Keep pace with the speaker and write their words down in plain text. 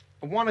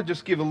I want to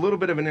just give a little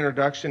bit of an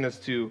introduction as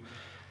to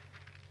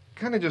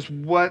kind of just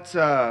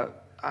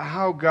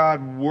how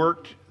God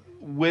worked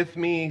with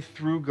me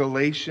through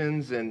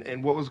Galatians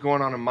and what was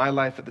going on in my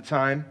life at the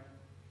time.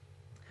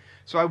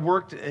 So I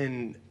worked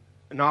in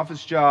an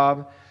office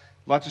job,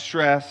 lots of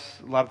stress,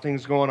 a lot of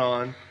things going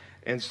on,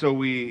 and so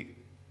we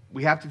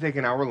have to take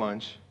an hour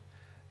lunch.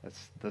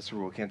 That's the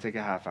rule. Can't take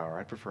a half hour.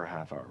 I prefer a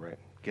half hour, right?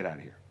 Get out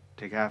of here.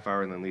 Take a half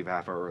hour and then leave a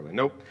half hour early.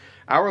 Nope.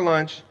 Hour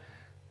lunch.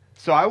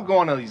 So I would go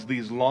on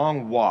these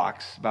long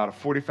walks, about a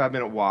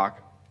 45-minute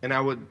walk, and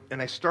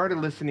I started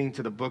listening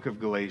to the book of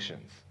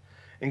Galatians.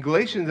 And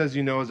Galatians, as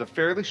you know, is a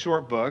fairly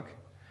short book.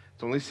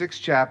 It's only 6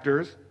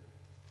 chapters.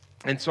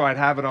 And so I'd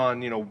have it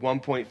on,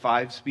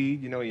 1.5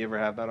 speed. You ever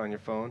have that on your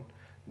phone?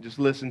 Just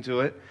listen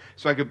to it.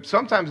 So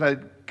sometimes I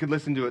could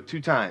listen to it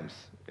 2 times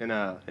in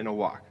a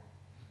walk.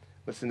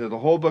 Listen to the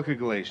whole book of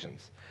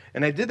Galatians.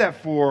 And I did that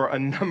for a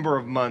number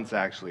of months,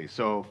 actually.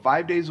 So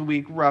 5 days a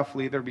week,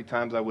 roughly. There'd be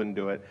times I wouldn't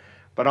do it.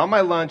 But on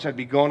my lunch, I'd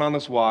be going on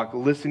this walk,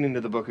 listening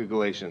to the book of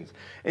Galatians.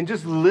 And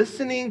just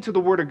listening to the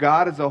Word of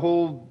God is a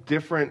whole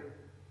different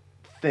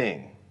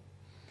thing.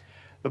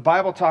 The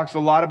Bible talks a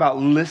lot about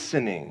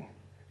listening,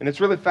 and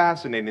it's really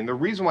fascinating. The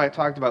reason why I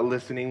talked about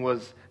listening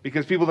was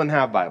because people didn't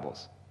have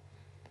Bibles.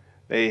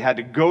 They had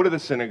to go to the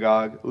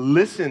synagogue,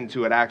 listen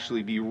to it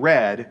actually be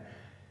read,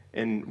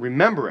 and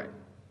remember it.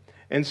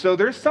 And so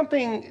there's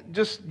something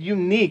just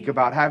unique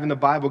about having the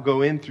Bible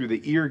go in through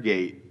the ear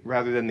gate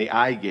rather than the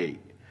eye gate.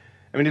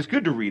 I mean, it's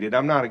good to read it.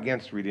 I'm not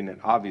against reading it,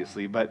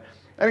 obviously, but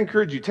I'd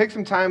encourage you, take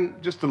some time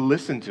just to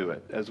listen to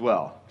it as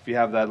well, if you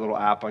have that little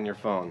app on your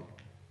phone,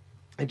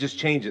 and just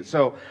change it.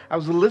 So I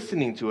was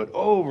listening to it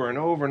over and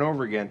over and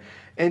over again,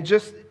 and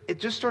it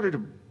just started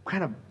to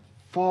kind of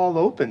fall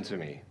open to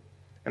me.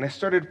 And I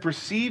started to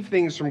perceive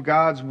things from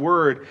God's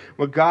Word,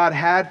 what God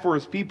had for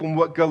His people, and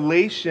what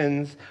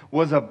Galatians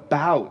was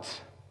about.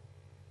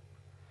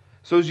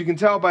 So as you can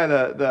tell by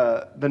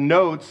the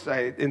notes,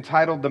 I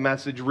entitled the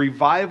message,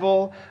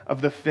 Revival of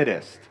the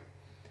Fittest.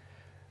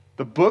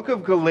 The book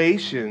of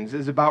Galatians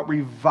is about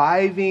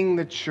reviving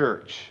the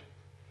church.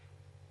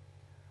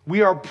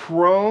 We are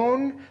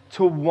prone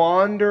to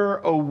wander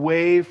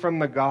away from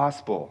the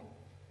gospel.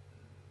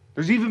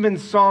 There's even been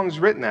songs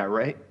written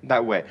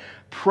that way.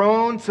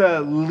 Prone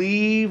to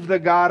leave the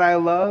God I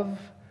love.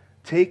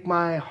 Take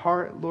my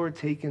heart, Lord,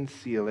 take and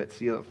seal it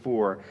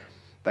for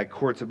thy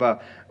courts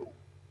above.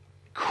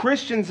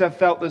 Christians have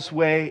felt this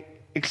way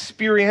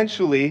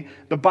experientially.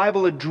 The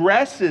Bible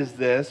addresses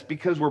this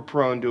because we're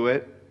prone to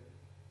it.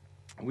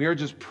 We are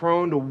just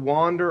prone to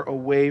wander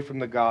away from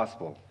the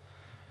gospel.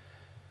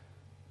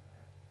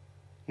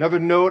 Another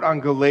note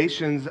on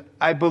Galatians,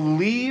 I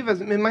believe,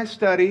 as in my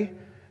study,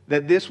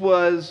 that this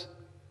was,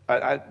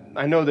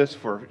 I know this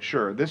for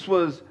sure, this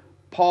was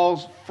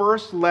Paul's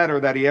first letter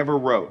that he ever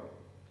wrote.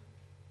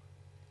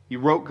 He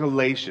wrote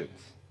Galatians.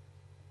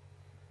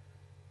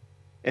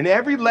 And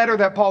every letter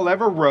that Paul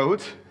ever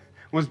wrote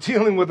was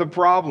dealing with a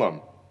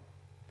problem.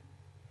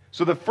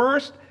 So the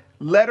first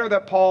letter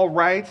that Paul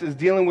writes is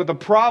dealing with a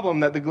problem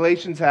that the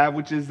Galatians have,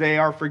 which is they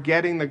are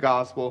forgetting the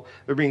gospel.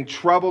 They're being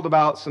troubled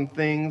about some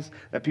things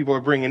that people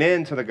are bringing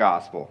into the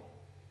gospel.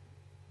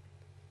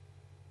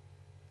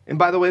 And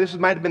by the way, this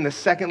might have been the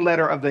second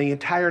letter of the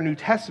entire New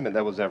Testament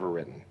that was ever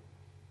written.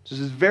 This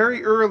is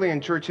very early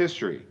in church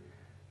history.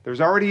 There's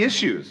already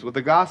issues with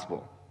the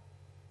gospel.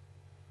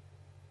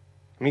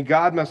 I mean,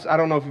 God must, I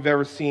don't know if you've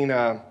ever seen,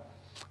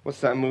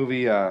 what's that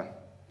movie, The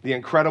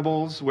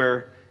Incredibles,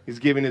 where he's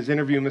giving his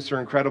interview, Mr.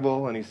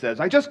 Incredible, and he says,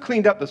 I just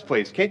cleaned up this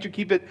place. Can't you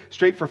keep it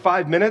straight for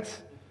 5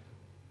 minutes?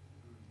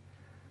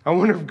 I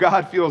wonder if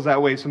God feels that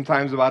way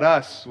sometimes about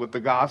us with the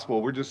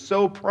gospel. We're just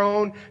so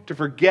prone to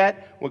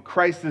forget what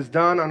Christ has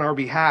done on our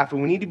behalf,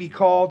 and we need to be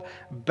called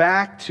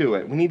back to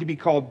it. We need to be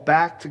called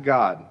back to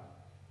God.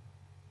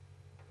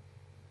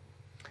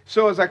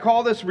 So as I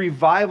call this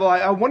revival,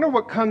 I wonder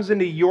what comes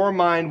into your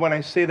mind when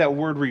I say that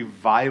word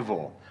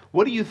revival.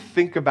 What do you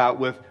think about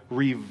with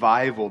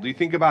revival? Do you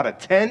think about a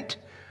tent?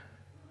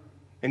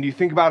 And do you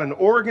think about an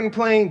organ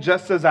playing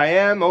just as I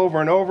am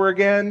over and over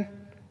again?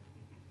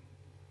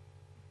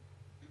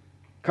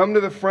 Come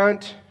to the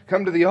front,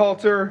 come to the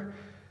altar.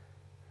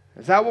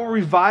 Is that what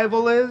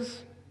revival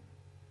is?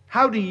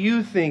 How do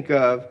you think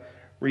of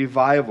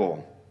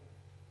revival?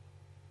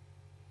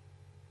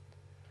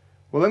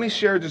 Well, let me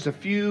share just a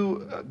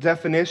few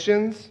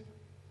definitions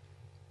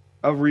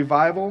of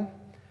revival.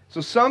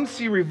 So some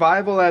see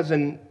revival as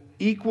an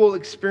equal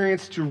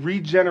experience to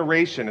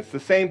regeneration. It's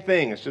the same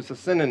thing. It's just a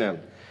synonym.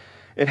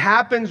 It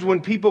happens when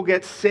people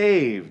get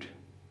saved.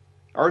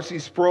 R.C.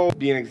 Sproul would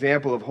be an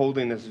example of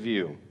holding this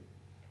view.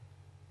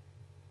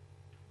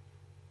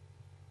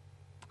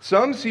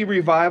 Some see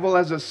revival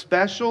as a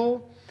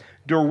special,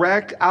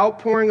 direct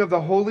outpouring of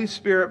the Holy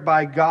Spirit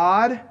by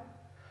God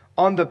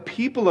on the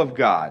people of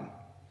God.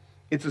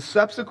 It is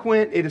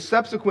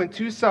subsequent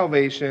to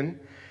salvation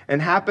and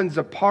happens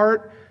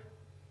apart,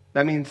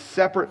 that means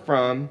separate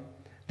from,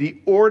 the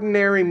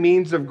ordinary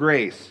means of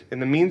grace. And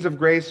the means of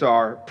grace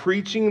are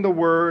preaching the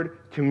word,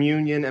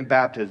 communion, and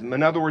baptism.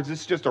 In other words,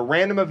 it's just a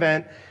random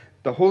event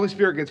the Holy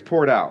Spirit gets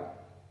poured out.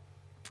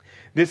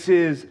 This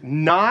is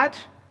not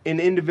an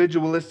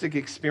individualistic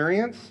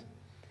experience.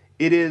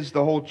 It is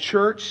the whole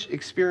church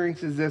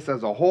experiences this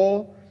as a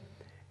whole,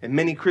 and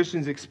many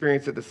Christians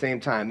experience it at the same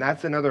time.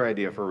 That's another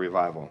idea for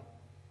revival.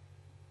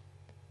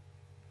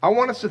 I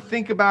want us to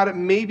think about it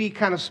maybe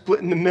kind of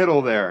split in the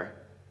middle there.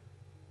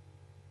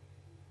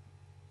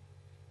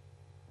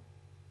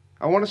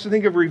 I want us to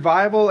think of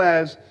revival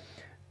as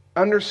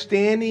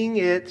understanding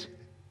it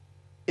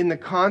in the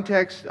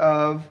context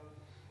of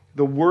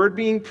the word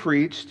being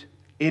preached.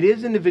 It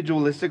is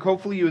individualistic.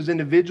 Hopefully you as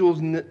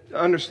individuals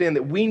understand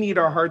that we need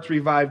our hearts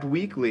revived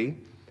weekly.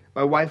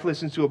 My wife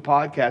listens to a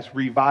podcast,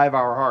 Revive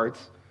Our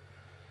Hearts.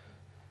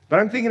 But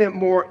I'm thinking it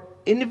more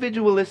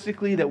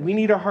individualistically, that we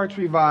need our hearts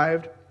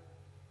revived,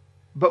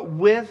 but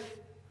with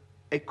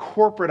a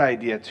corporate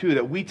idea too,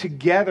 that we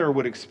together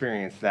would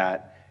experience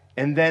that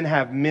and then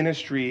have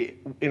ministry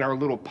in our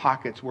little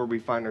pockets where we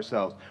find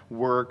ourselves.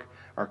 Work,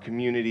 our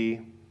community,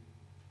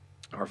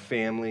 our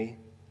family.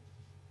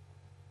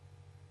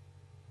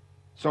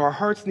 So our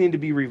hearts need to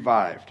be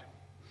revived.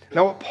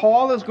 Now, what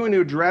Paul is going to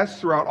address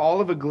throughout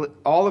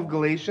all of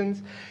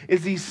Galatians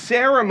is these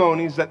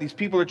ceremonies that these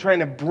people are trying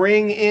to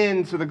bring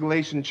into the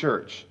Galatian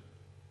church.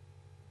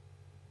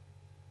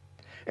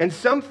 And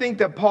some think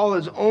that Paul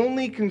is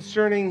only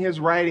concerning his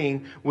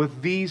writing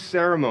with these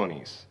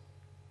ceremonies.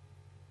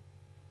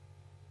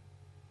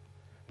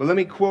 But let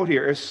me quote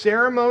here. If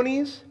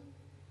ceremonies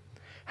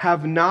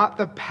have not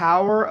the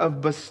power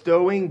of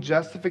bestowing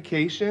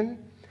justification,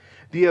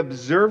 the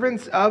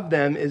observance of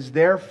them is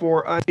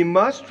therefore We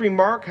must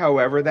remark,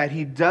 however, that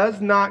he does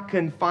not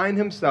confine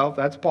himself,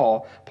 that's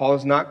Paul. Paul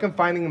is not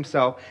confining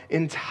himself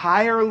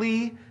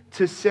entirely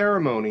to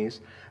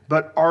ceremonies,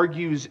 but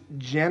argues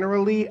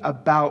generally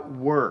about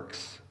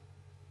works.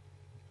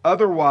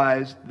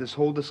 Otherwise, this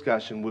whole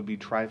discussion would be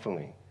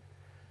trifling.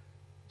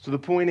 So the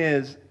point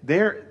is,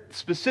 there,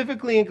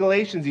 specifically in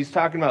Galatians, he's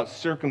talking about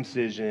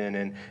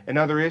circumcision and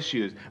other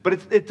issues. But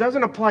it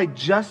doesn't apply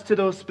just to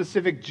those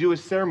specific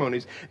Jewish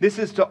ceremonies. This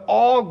is to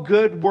all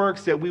good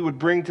works that we would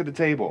bring to the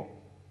table.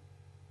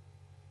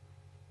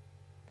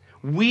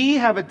 We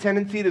have a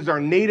tendency, it is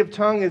our native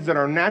tongue, is that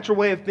our natural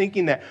way of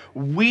thinking that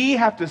we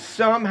have to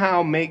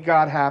somehow make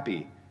God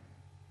happy.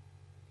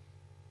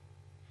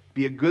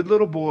 Be a good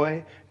little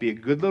boy, be a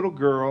good little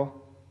girl,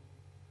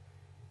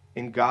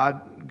 and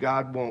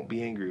God won't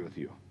be angry with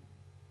you.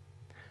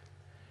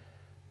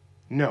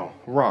 No,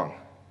 wrong.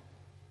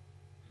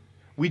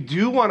 We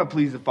do want to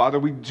please the Father.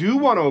 We do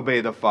want to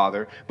obey the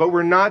Father, but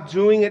we're not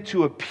doing it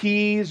to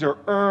appease or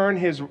earn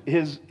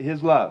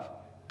His love.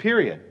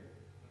 Period.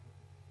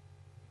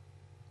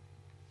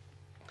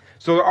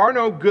 So there are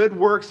no good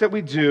works that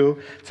we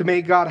do to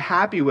make God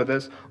happy with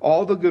us.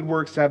 All the good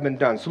works have been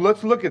done. So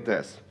let's look at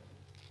this.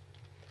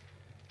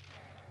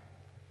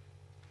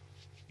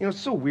 You know, it's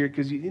so weird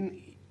because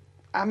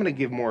I'm going to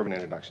give more of an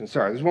introduction.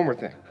 Sorry, there's one more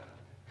thing.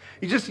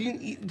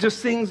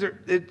 Just things are...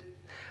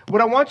 What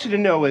I want you to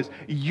know is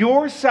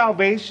your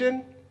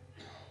salvation,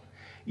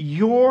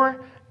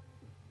 your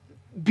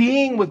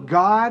being with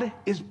God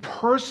is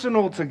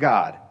personal to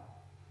God.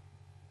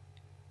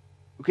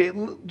 Okay,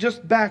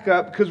 just back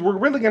up, because we're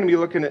really going to be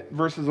looking at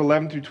verses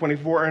 11 through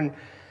 24, and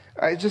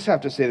I just have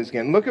to say this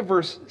again. Look at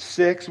verse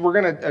 6. We're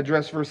going to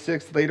address verse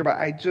 6 later, but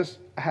I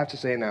have to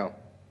say it now.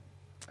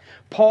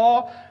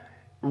 Paul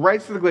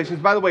writes to the Galatians.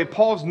 By the way,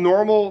 Paul's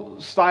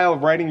normal style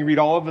of writing, you read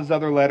all of his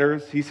other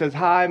letters. He says,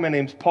 "Hi, my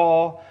name's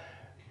Paul.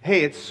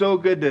 Hey, it's so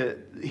good to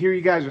hear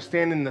you guys are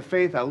standing in the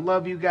faith. I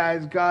love you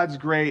guys. God's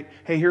great.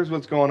 Hey, here's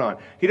what's going on."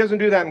 He doesn't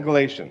do that in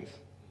Galatians.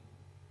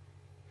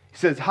 He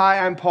says, "Hi,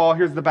 I'm Paul.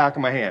 Here's the back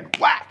of my hand."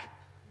 Whack!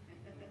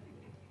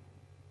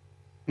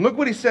 Look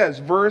what he says,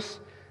 verse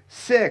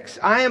 6.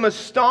 "I am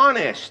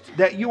astonished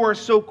that you are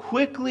so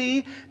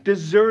quickly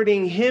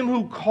deserting him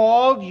who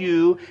called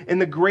you in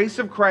the grace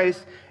of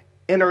Christ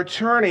and are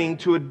turning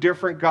to a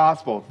different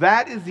gospel."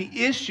 That is the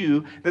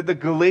issue that the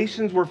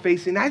Galatians were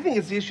facing. I think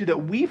it's the issue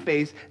that we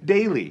face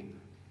daily.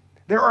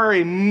 There are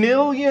a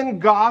million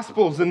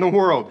gospels in the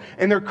world,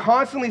 and they're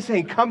constantly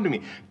saying, "Come to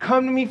me.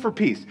 Come to me for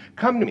peace.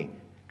 Come to me.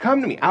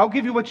 Come to me. I'll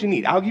give you what you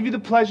need. I'll give you the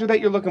pleasure that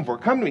you're looking for.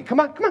 Come to me. Come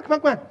on, come on, come on,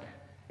 come on."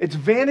 It's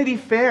Vanity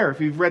Fair if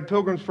you've read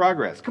Pilgrim's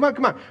Progress. Come on,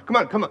 come on, come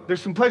on, come on.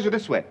 There's some pleasure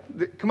this way.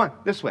 Come on,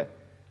 this way.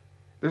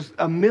 There's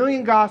a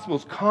million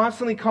gospels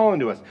constantly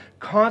calling to us,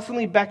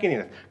 constantly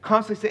beckoning us,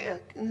 constantly saying,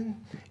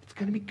 it's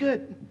going to be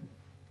good.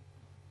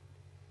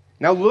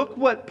 Now look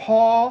what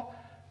Paul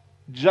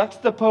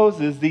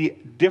juxtaposes the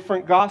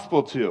different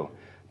gospel to.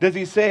 Does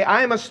he say,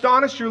 "I am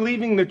astonished you're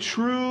leaving the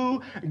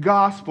true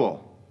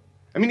gospel"?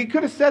 I mean, he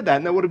could have said that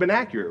and that would have been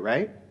accurate,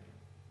 right?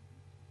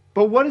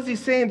 But what does he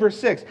say in verse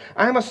 6?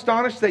 "I am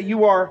astonished that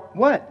you are"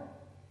 what?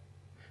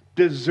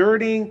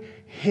 "Deserting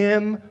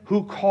him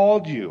who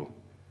called you."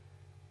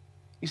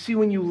 You see,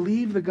 when you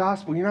leave the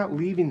gospel, you're not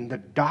leaving the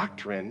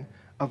doctrine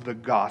of the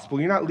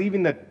gospel. You're not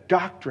leaving the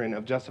doctrine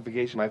of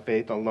justification by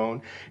faith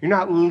alone. You're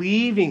not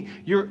leaving,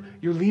 you're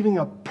leaving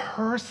a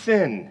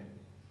person.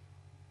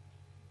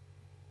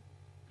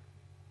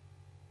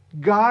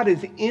 God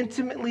is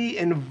intimately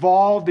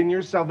involved in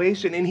your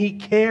salvation, and he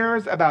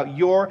cares about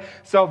your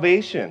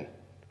salvation.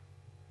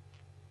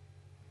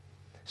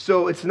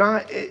 So it's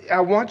not, I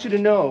want you to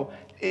know,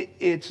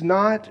 it's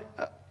not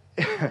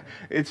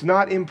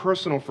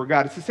impersonal for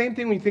God. It's the same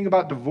thing when you think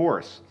about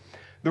divorce.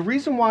 The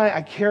reason why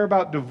I care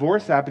about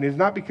divorce happening is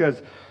not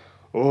because,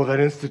 oh, that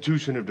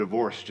institution of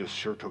divorce just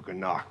sure took a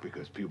knock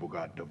because people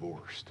got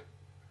divorced.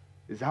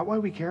 Is that why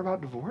we care about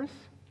divorce?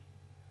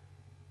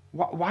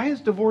 Why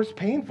is divorce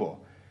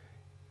painful?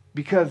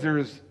 Because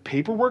there's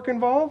paperwork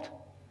involved?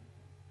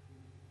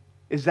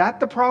 Is that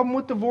the problem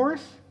with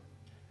divorce?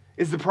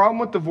 Is the problem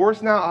with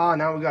divorce now,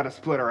 now we got to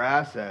split our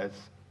assets?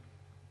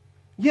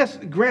 Yes,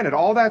 granted,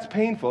 all that's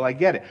painful, I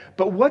get it.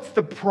 But what's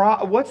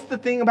the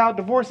thing about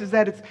divorce is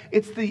that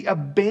it's the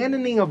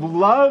abandoning of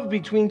love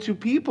between two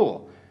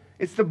people.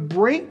 It's the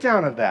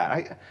breakdown of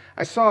that.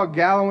 I saw a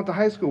gal I went to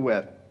high school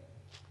with.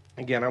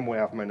 Again, I'm way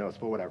off my notes,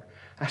 but whatever.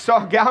 I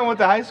saw a gal I went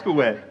to high school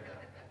with.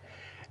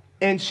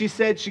 And she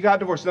said she got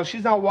divorced. Now,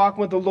 she's not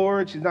walking with the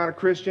Lord. She's not a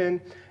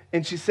Christian.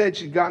 And she said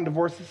she'd gotten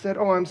divorced. I said,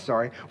 oh, I'm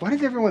sorry. Why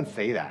does everyone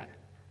say that?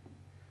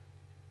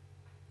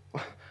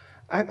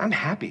 I'm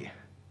happy.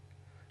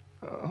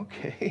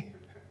 Okay.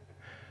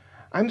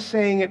 I'm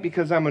saying it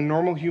because I'm a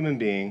normal human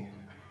being.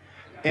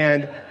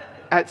 And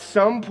at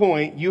some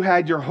point, you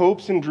had your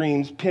hopes and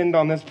dreams pinned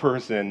on this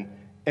person,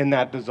 and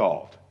that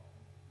dissolved.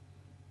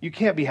 You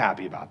can't be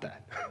happy about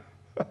that.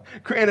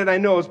 Granted, I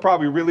know it's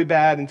probably really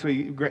bad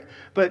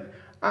but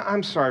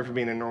I'm sorry for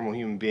being a normal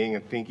human being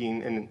and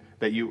thinking and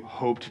that you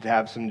hoped to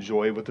have some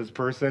joy with this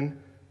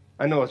person.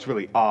 I know it's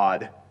really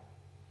odd.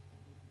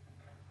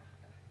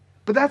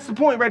 But that's the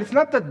point, right? It's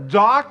not the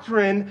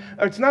doctrine,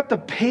 or it's not the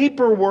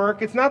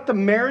paperwork, it's not the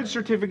marriage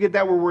certificate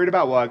that we're worried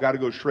about. Well, I got to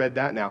go shred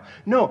that now.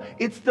 No,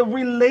 it's the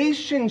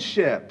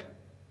relationship.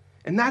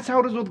 And that's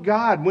how it is with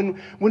God.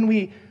 When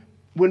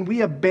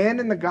we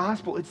abandon the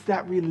gospel, it's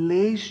that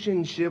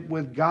relationship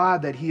with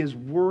God that he is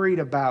worried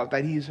about,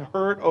 that he's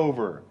hurt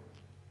over.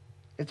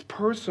 It's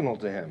personal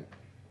to him.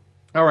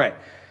 All right,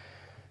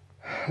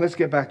 let's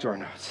get back to our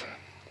notes.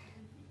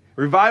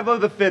 Revival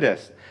of the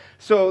fittest.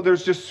 So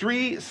there's just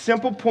 3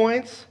 simple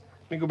points.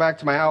 Let me go back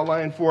to my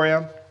outline for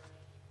you.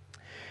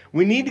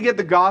 We need to get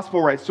the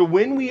gospel right. So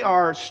when we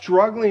are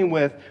struggling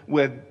with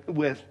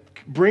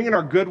bringing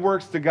our good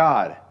works to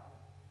God,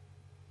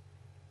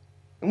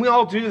 and we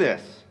all do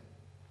this.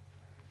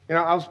 You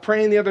know, I was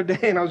praying the other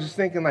day, and I was just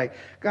thinking, like,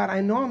 God, I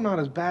know I'm not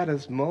as bad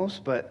as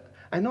most, but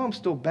I know I'm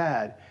still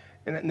bad.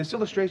 And this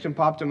illustration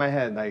popped in my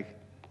head, like,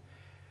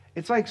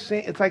 it's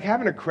like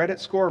having a credit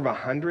score of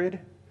 100.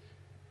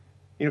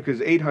 You know,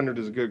 because 800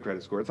 is a good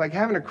credit score. It's like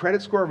having a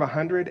credit score of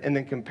 100 and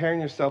then comparing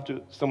yourself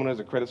to someone who has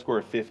a credit score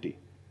of 50.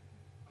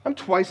 I'm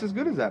twice as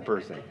good as that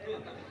person.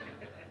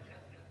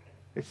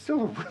 It's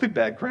still a really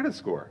bad credit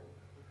score.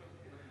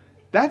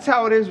 That's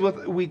how it is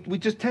with we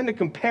just tend to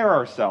compare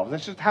ourselves.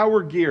 That's just how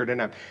we're geared.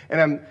 And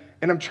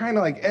I'm trying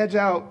to like edge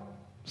out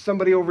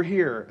somebody over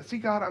here. See,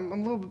 God, I'm a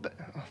little bit.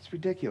 Oh, it's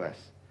ridiculous.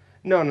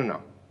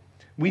 No.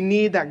 We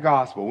need that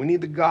gospel. We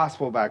need the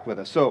gospel back with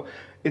us. So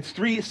it's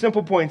 3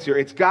 simple points here.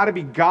 It's got to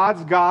be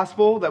God's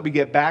gospel that we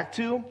get back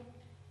to.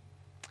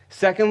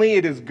 Secondly,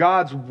 it is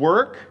God's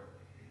work.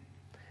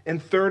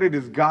 And third, it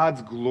is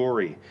God's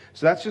glory.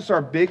 So that's just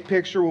our big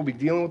picture. We'll be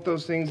dealing with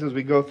those things as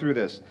we go through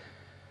this.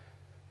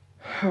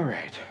 All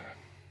right.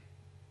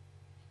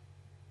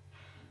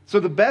 So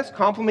the best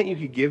compliment you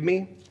could give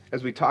me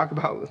as we talk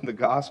about the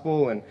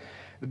gospel, and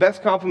the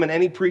best compliment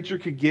any preacher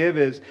could give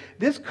is,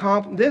 this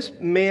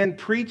man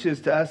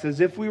preaches to us as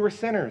if we were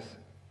sinners.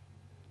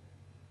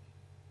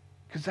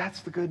 Because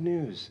that's the good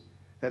news,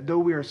 that though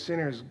we are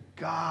sinners,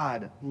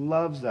 God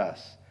loves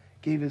us,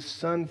 gave his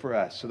son for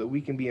us so that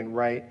we can be in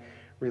right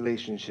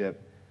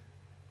relationship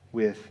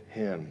with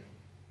him.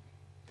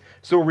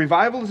 So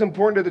revival is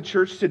important to the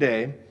church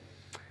today,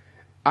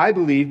 I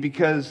believe,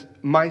 because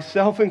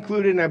myself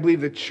included, and I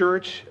believe the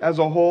church as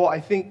a whole, I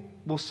think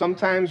will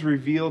sometimes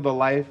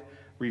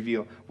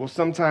will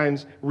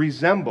sometimes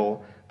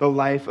resemble the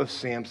life of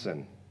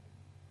Samson.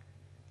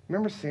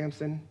 Remember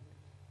Samson?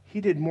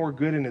 He did more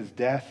good in his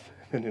death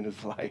than in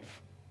his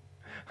life.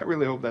 I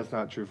really hope that's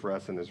not true for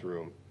us in this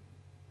room.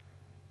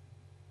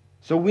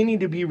 So we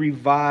need to be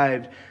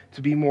revived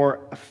to be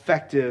more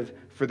effective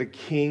for the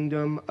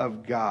kingdom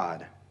of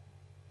God.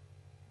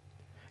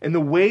 And the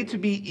way to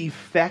be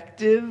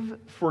effective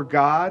for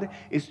God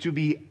is to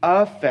be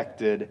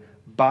affected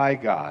by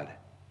God.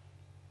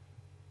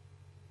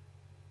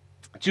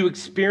 To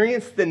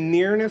experience the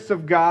nearness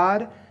of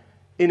God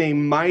in a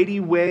mighty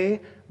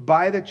way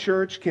by the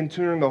church can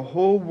turn the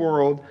whole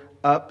world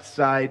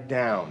upside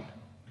down.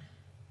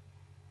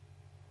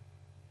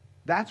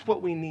 That's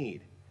what we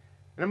need.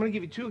 And I'm going to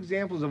give you 2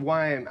 examples of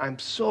why I'm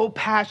so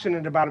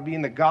passionate about it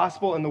being the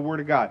gospel and the Word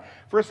of God.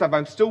 First off,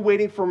 I'm still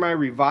waiting for my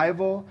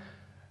revival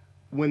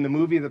when the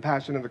movie The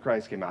Passion of the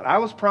Christ came out. I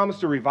was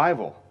promised a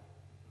revival.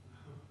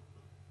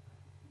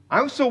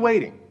 I'm still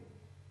waiting.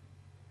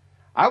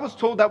 I was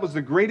told that was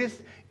the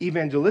greatest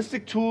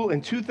evangelistic tool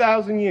in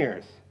 2,000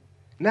 years.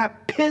 And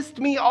that pissed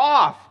me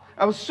off.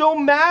 I was so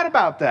mad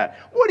about that.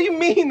 What do you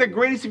mean the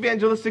greatest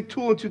evangelistic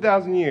tool in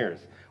 2,000 years?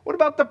 What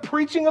about the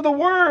preaching of the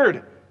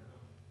word?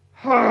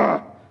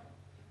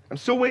 I'm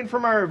still waiting for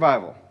my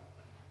revival.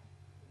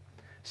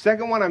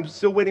 Second one I'm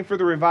still waiting for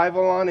the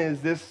revival on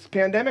is this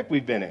pandemic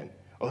we've been in.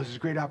 Oh, this is a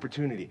great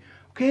opportunity.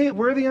 Okay,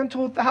 where are the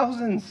untold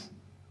thousands?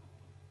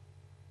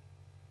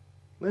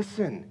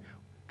 Listen,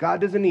 God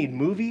doesn't need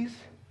movies.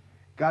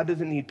 God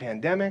doesn't need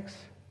pandemics.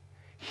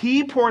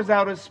 He pours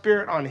out his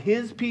Spirit on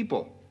his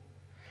people.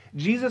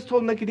 Jesus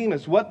told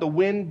Nicodemus, what? The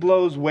wind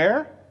blows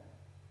where?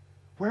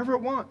 Wherever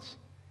it wants.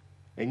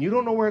 And you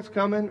don't know where it's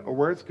coming or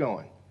where it's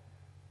going.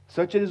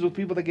 Such it is with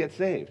people that get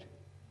saved.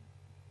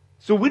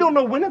 So we don't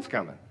know when it's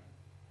coming.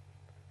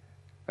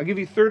 I'll give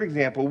you a third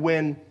example.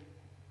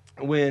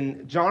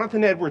 When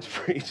Jonathan Edwards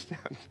preached,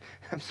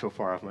 I'm so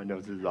far off my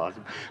notes, this is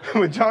awesome.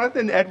 When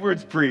Jonathan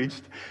Edwards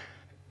preached,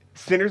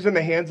 Sinners in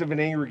the Hands of an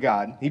Angry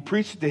God, he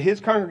preached to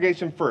his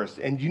congregation first.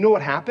 And you know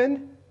what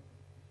happened?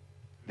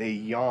 They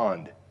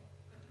yawned.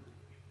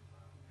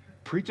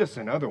 Preach us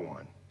another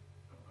one.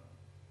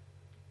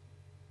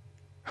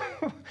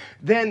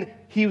 Then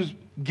he was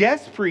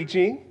guest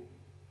preaching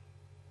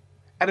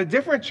at a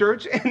different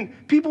church,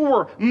 and people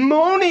were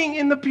moaning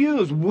in the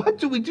pews. What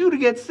do we do to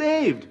get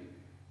saved?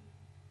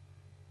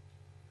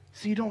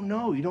 So you don't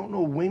know. You don't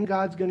know when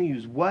God's going to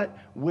use what,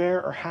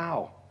 where, or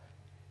how.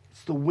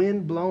 It's the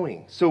wind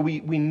blowing. So we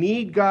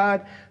need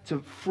God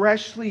to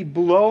freshly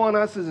blow on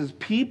us as his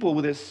people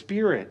with his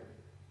Spirit.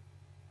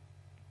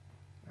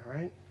 All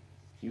right?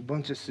 You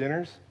bunch of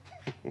sinners.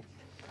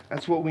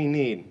 That's what we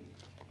need.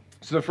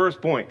 So the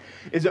first point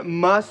is it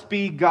must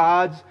be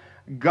God's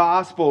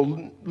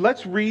gospel.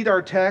 Let's read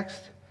our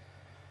text,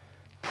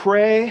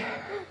 pray,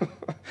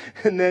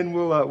 and then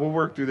we'll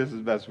work through this as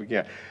best we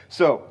can.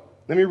 So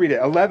let me read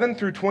it. 11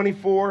 through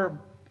 24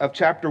 of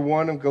chapter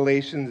 1 of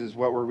Galatians is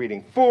what we're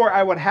reading. For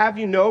I would have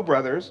you know,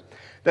 brothers,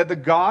 that the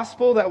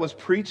gospel that was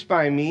preached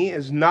by me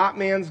is not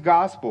man's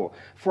gospel.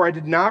 For I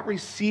did not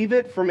receive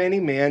it from any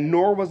man,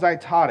 nor was I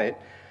taught it,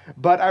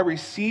 but I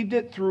received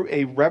it through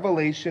a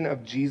revelation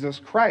of Jesus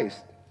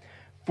Christ.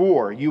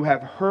 For you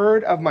have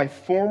heard of my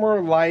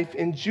former life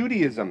in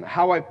Judaism,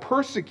 how I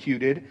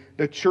persecuted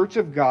the church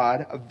of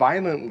God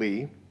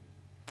violently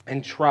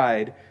and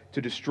tried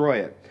to destroy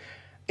it.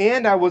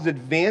 And I was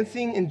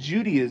advancing in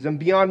Judaism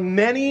beyond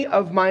many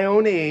of my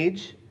own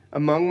age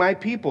among my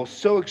people.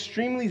 So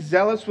extremely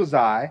zealous was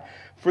I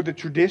for the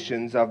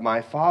traditions of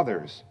my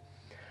fathers.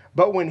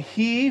 But when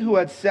he who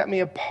had set me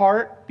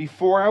apart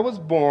before I was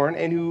born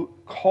and who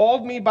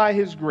called me by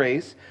his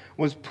grace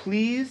was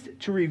pleased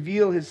to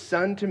reveal his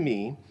Son to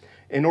me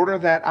in order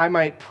that I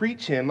might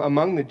preach him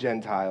among the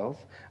Gentiles,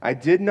 I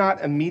did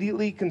not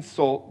immediately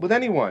consult with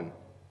anyone.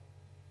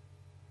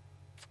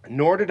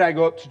 Nor did I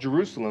go up to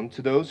Jerusalem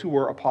to those who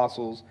were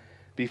apostles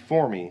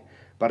before me,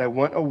 but I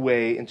went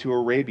away into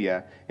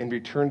Arabia and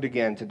returned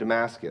again to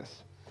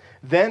Damascus.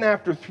 Then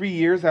after 3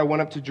 years I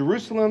went up to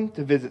Jerusalem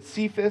to visit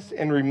Cephas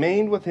and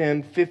remained with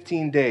him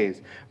 15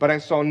 days. But I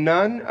saw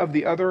none of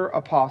the other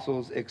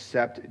apostles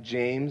except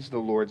James, the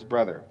Lord's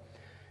brother.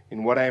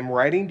 In what I am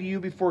writing to you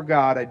before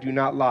God, I do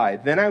not lie.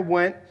 Then I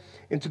went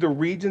into the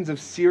regions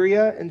of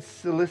Syria and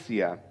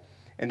Cilicia,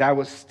 and I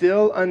was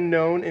still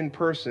unknown in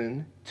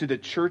person to the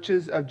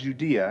churches of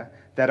Judea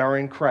that are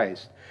in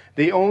Christ.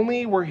 They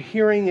only were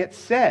hearing it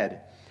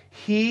said,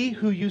 he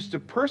who used to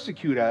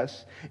persecute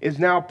us is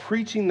now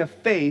preaching the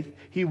faith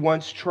he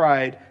once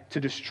tried to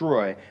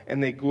destroy,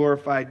 and they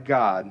glorified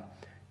God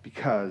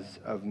because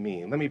of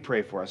me. Let me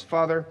pray for us.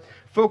 Father,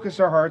 focus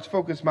our hearts,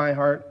 focus my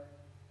heart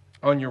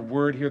on your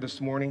word here this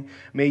morning.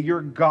 May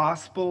your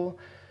gospel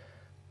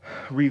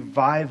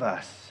revive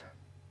us.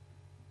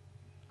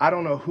 I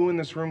don't know who in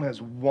this room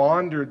has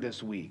wandered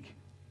this week.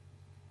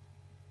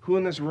 Who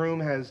in this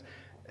room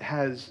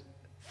has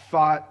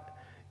thought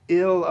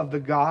ill of the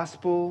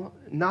gospel,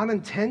 not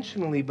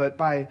intentionally, but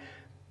by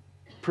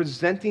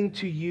presenting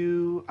to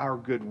you our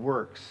good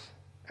works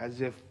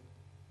as if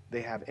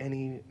they have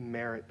any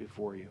merit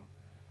before you.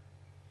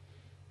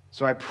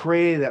 So I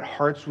pray that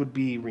hearts would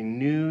be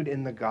renewed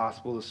in the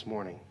gospel this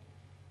morning.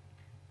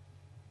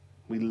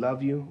 We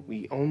love you.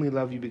 We only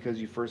love you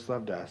because you first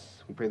loved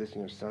us. We pray this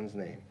in your Son's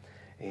name.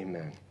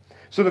 Amen.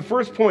 So the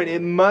first point,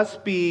 it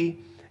must be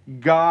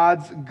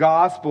God's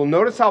gospel.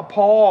 Notice how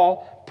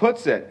Paul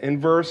puts it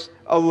in verse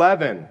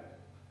 11.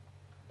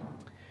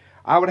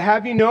 I would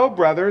have you know,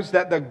 brothers,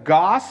 that the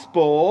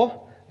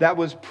gospel that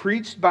was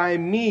preached by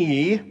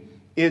me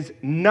is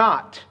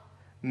not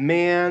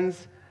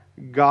man's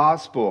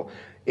gospel.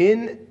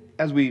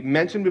 As we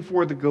mentioned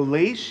before, the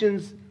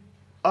Galatians,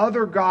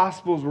 other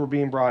gospels were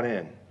being brought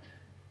in.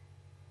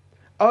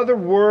 Other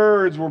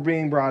words were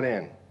being brought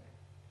in.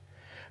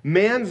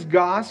 Man's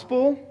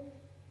gospel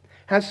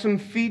has some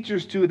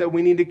features to it that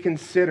we need to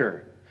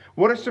consider.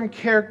 What are some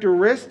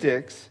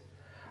characteristics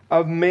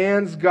of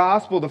man's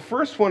gospel? The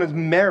first one is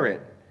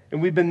merit,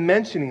 and we've been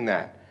mentioning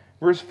that.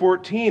 Verse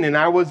 14, and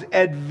I was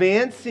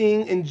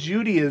advancing in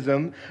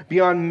Judaism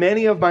beyond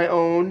many of my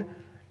own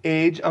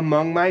age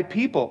among my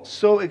people.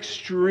 So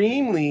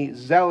extremely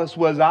zealous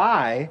was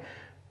I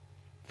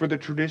for the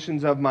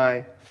traditions of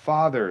my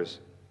fathers.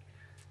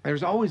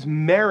 There's always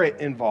merit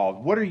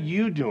involved. What are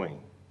you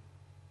doing?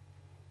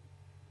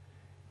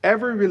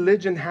 Every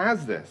religion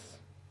has this.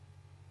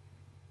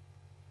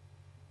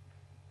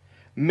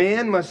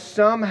 Man must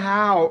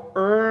somehow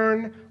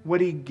earn what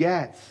he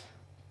gets.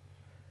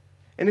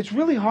 And it's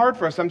really hard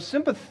for us. I'm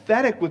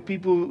sympathetic with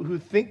people who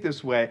think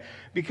this way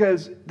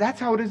because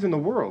that's how it is in the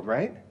world,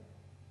 right?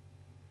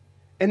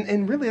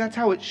 And really, that's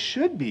how it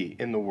should be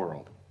in the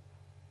world.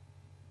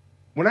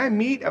 When I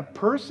meet a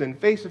person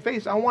face to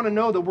face, I want to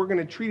know that we're going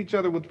to treat each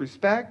other with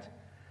respect.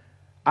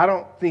 I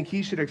don't think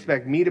he should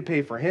expect me to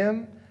pay for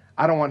him.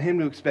 I don't want him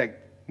to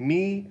expect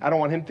me. I don't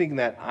want him thinking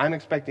that I'm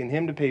expecting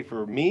him to pay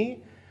for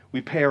me. We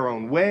pay our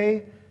own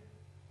way.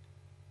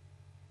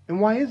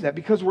 And why is that?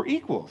 Because we're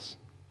equals.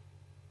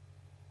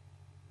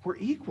 We're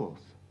equals.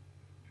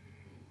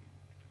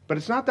 But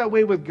it's not that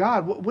way with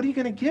God. What are you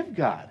going to give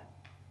God?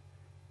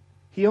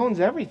 He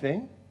owns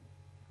everything.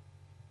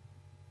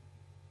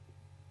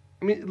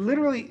 I mean,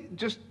 literally,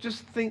 just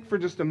think for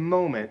just a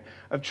moment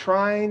of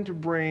trying to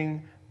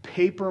bring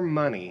paper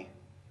money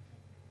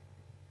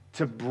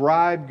to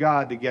bribe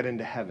God to get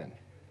into heaven.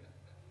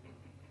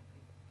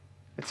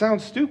 It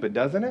sounds stupid,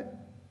 doesn't it?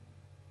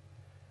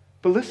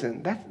 But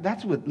listen,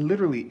 that's with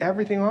literally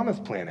everything on this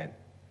planet.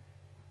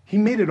 He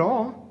made it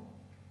all.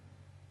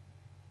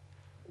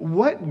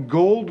 What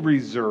gold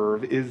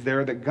reserve is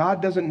there that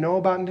God doesn't know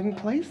about and didn't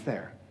place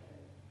there?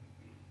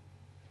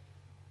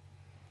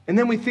 And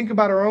then we think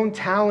about our own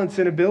talents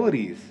and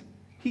abilities.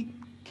 He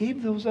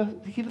gave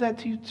that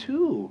to you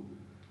too.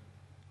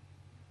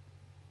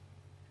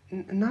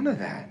 None of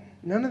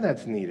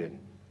that's needed.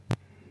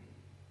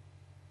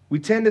 We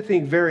tend to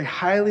think very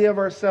highly of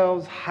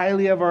ourselves,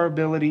 highly of our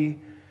ability.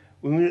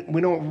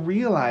 We don't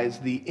realize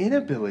the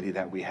inability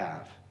that we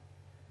have.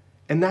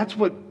 And that's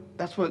what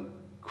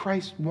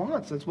Christ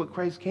wants. That's what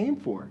Christ came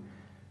for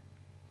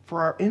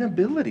our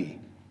inability.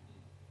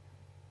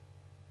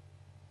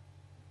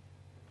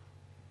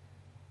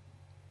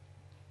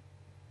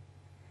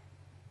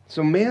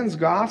 So man's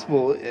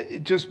gospel,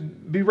 just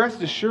be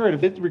rest assured,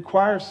 if it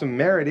requires some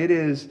merit, it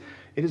is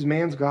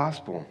man's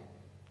gospel.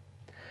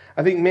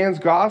 I think man's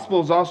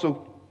gospel is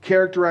also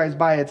characterized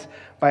by its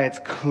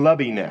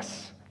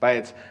clubbiness, by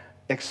its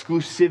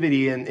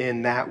exclusivity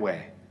in that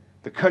way,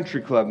 the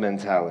country club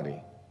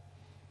mentality.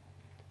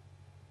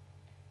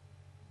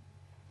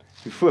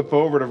 If you flip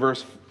over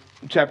to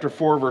chapter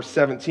 4, verse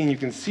 17, you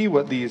can see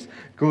what these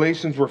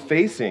Galatians were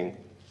facing.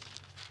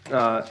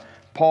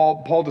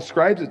 Paul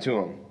describes it to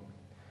them.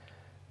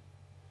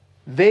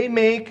 They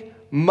make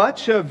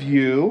much of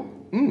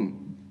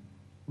you,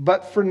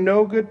 but for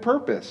no good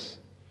purpose.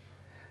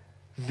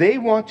 They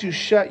want to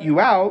shut you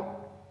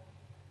out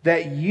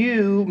that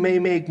you may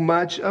make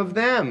much of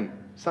them.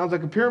 Sounds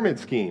like a pyramid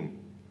scheme.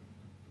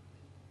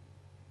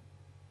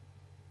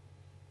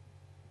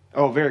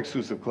 Oh, very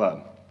exclusive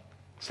club.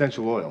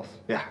 Essential oils.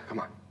 Yeah, come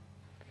on.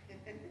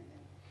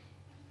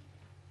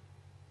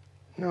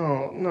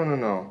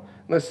 No.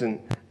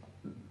 Listen,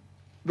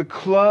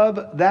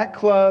 that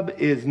club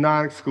is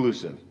not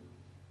exclusive.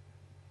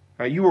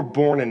 Right? You were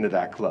born into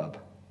that club.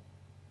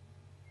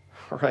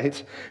 All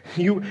right?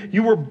 You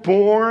were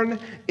born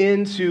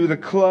into the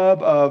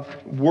club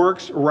of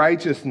works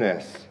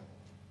righteousness.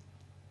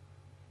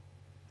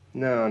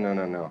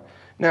 No.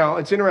 Now,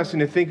 it's interesting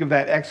to think of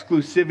that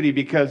exclusivity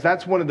because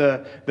that's one of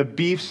the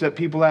beefs that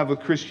people have with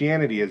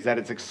Christianity is that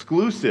it's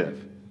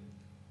exclusive.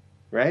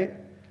 Right?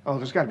 Oh,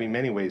 there's got to be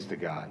many ways to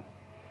God.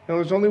 No,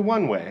 there's only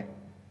one way.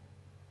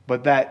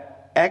 But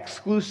that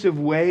exclusive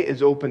way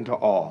is open to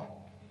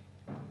all.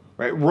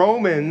 Right?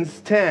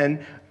 Romans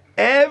 10,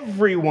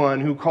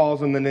 everyone who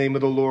calls on the name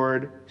of the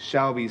Lord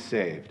shall be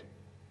saved.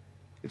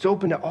 It's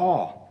open to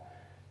all.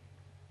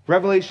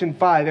 Revelation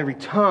 5, every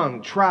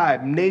tongue,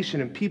 tribe,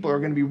 nation, and people are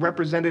going to be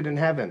represented in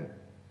heaven.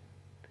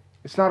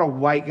 It's not a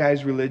white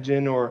guy's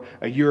religion or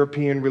a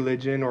European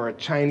religion or a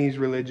Chinese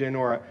religion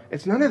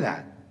it's none of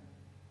that.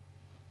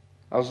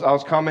 I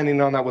was commenting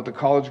on that with the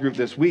college group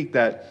this week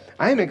that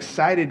I am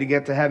excited to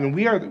get to heaven.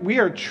 We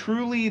are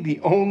truly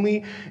the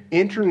only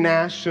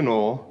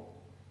international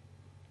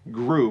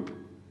group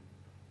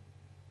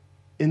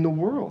in the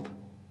world.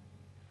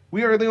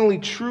 We are the only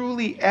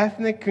truly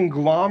ethnic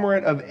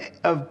conglomerate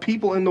of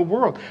people in the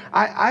world.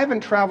 I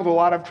haven't traveled a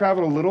lot. I've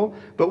traveled a little.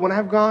 But when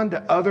I've gone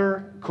to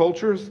other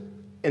cultures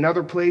in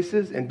other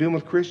places and been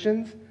with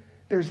Christians,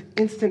 there's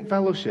instant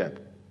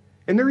fellowship.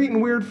 And they're eating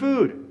weird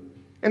food.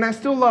 And I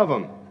still love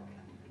them.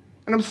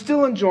 And I'm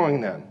still enjoying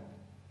them.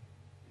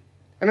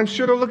 And I'm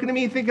sure they're looking at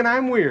me thinking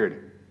I'm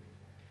weird.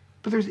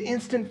 But there's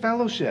instant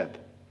fellowship.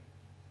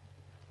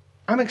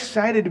 I'm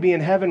excited to be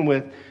in heaven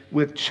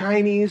with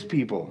Chinese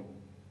people.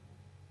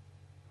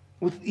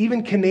 With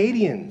even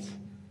Canadians.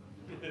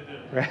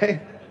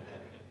 Right?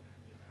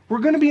 We're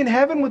going to be in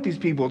heaven with these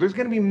people. There's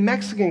going to be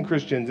Mexican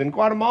Christians and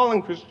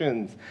Guatemalan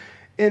Christians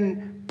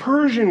and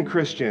Persian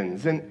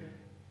Christians and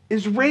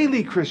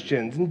Israeli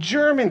Christians and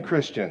German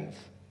Christians.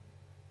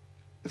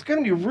 It's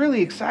going to be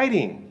really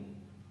exciting.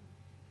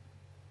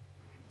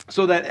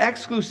 So that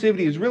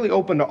exclusivity is really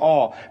open to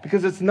all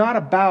because it's not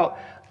about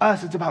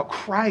us, it's about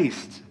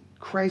Christ.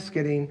 Christ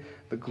getting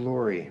the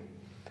glory.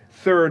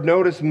 Third,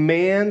 notice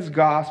man's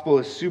gospel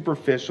is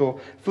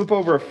superficial. Flip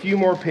over a few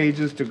more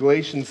pages to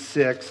Galatians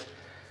 6.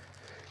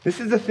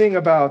 This is the thing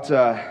about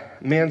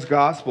man's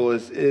gospel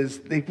is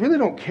they really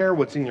don't care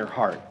what's in your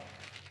heart.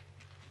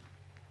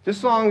 Just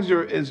as long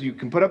as you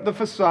can put up the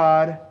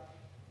facade.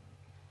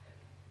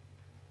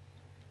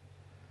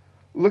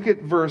 Look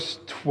at verse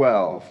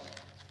 12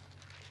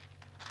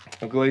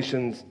 of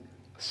Galatians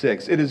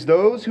 6. It is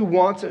those who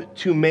want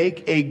to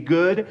make a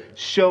good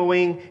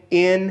showing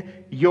in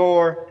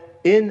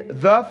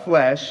the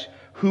flesh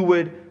who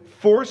would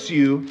force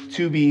you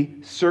to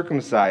be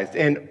circumcised,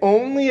 and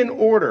only in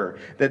order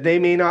that they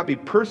may not be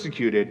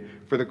persecuted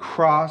for the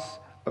cross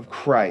of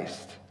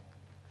Christ.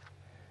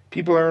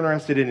 People are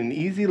interested in an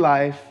easy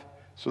life,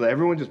 so that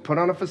everyone just put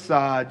on a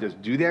facade, just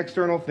do the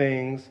external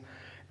things.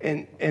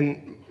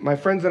 And my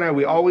friends and I,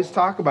 we always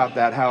talk about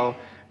that, how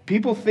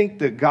people think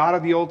the God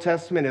of the Old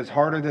Testament is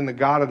harder than the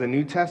God of the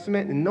New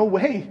Testament. And no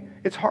way,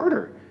 it's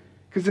harder.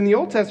 Because in the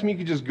Old Testament,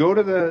 you could just go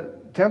to the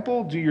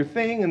temple, do your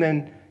thing, and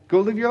then go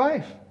live your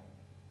life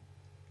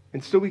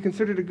and still be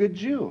considered a good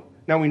Jew.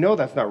 Now, we know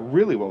that's not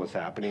really what was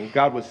happening.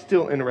 God was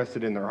still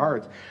interested in their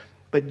hearts.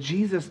 But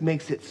Jesus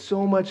makes it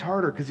so much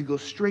harder because he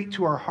goes straight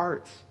to our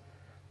hearts.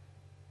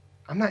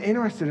 I'm not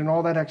interested in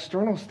all that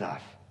external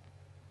stuff.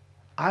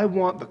 I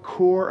want the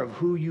core of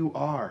who you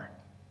are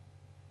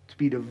to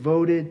be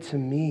devoted to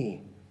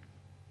me.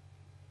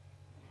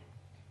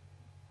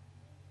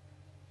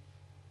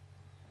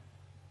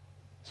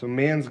 So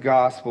man's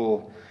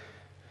gospel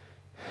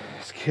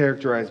is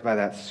characterized by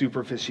that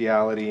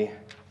superficiality.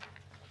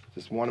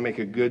 Just want to make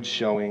a good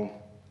showing.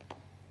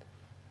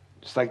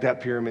 Just like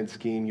that pyramid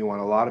scheme, you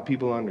want a lot of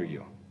people under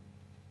you.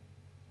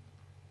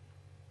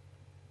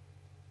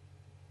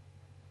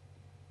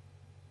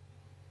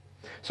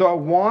 So I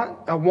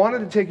wanted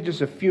to take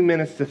just a few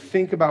minutes to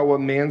think about what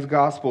man's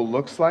gospel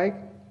looks like,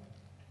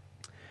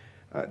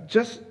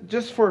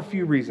 just for a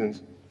few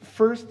reasons.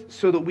 First,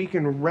 so that we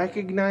can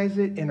recognize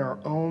it in our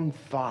own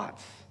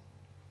thoughts.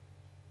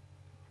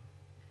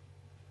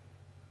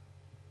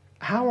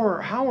 How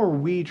are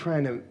we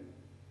trying to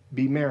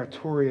be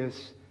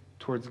meritorious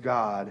towards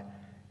God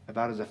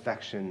about his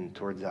affection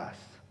towards us?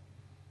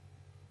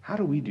 How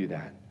do we do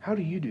that? How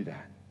do you do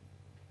that?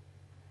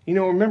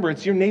 Remember,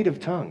 it's your native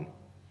tongue.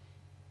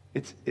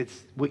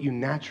 It's what you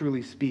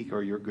naturally speak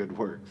are your good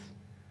works.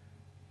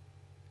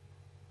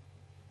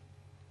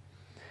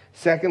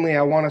 Secondly,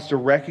 I want us to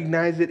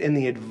recognize it in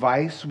the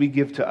advice we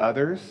give to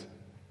others,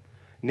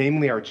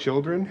 namely our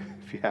children,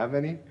 if you have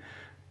any.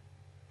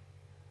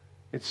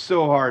 It's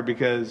so hard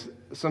because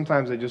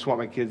sometimes I just want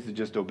my kids to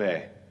just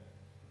obey.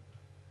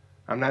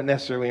 I'm not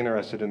necessarily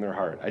interested in their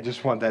heart. I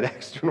just want that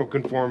external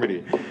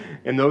conformity.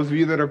 And those of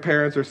you that are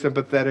parents are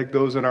sympathetic.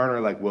 Those that aren't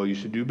are like, well, you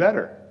should do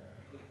better.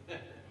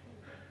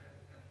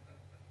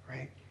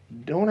 Right?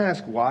 Don't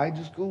ask why.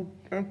 Just go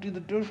empty the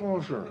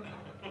dishwasher.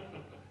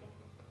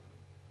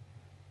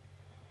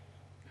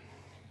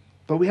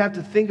 But we have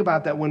to think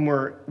about that when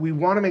we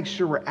want to make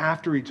sure we're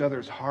after each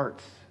other's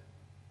hearts.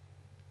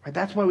 Right?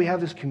 That's why we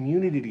have this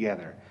community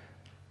together.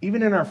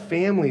 Even in our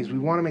families, we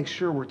want to make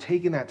sure we're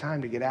taking that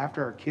time to get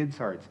after our kids'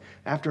 hearts,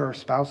 after our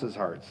spouses'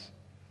 hearts.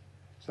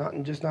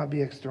 It's not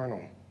be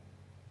external.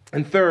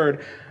 And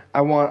third,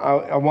 I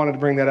wanted to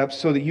bring that up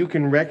so that you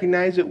can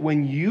recognize it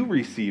when you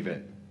receive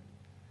it.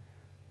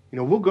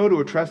 We'll go to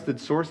a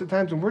trusted source at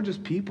times, and we're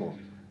just people.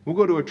 We'll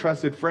go to a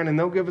trusted friend, and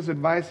they'll give us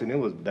advice, and it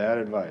was bad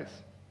advice.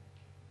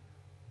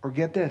 Or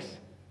get this,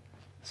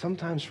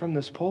 sometimes from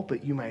this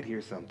pulpit, you might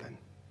hear something.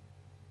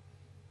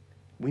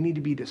 We need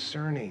to be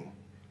discerning.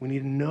 We need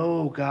to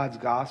know God's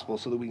gospel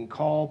so that we can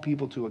call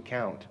people to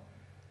account.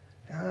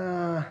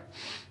 That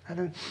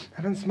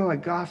doesn't smell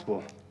like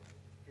gospel.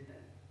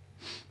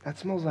 That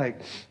smells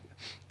like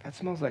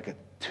a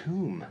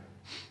tomb.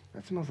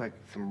 That smells like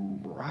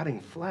some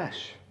rotting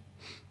flesh.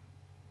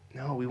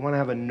 No, we want to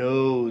have a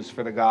nose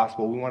for the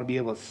gospel. We want to be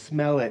able to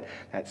smell it,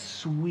 that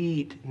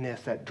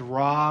sweetness that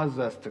draws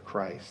us to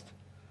Christ.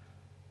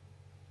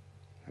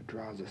 That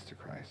draws us to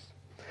Christ.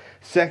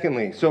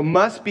 Secondly, so it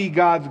must be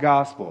God's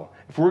gospel.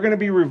 If we're going to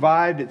be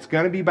revived, it's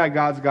going to be by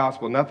God's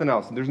gospel, nothing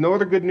else. There's no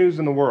other good news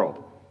in the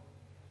world.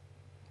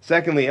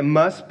 Secondly, it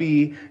must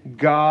be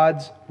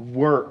God's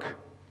work.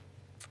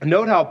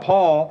 Note how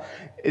Paul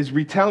is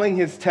retelling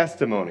his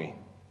testimony.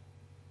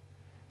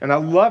 And I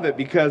love it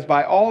because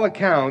by all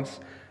accounts,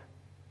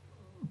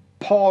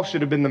 Paul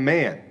should have been the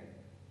man.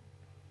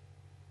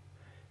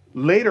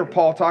 Later,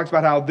 Paul talks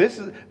about how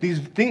these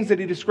things that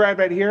he described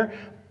right here,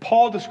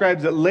 Paul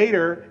describes it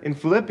later in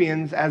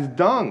Philippians as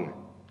dung.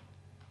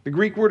 The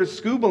Greek word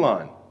is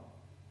skubalon.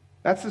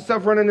 That's the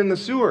stuff running in the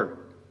sewer.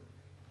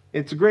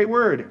 It's a great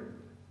word.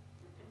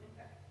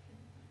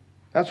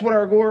 That's what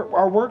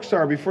our works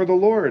are before the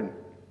Lord.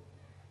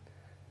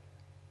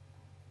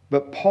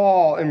 But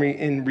Paul,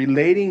 in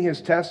relating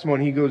his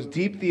testimony, he goes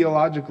deep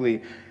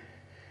theologically,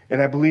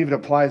 and I believe it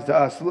applies to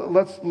us.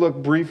 Let's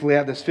look briefly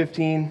at this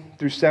 15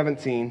 through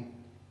 17.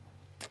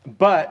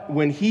 But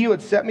when he who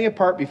had set me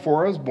apart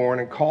before I was born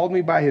and called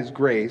me by his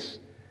grace,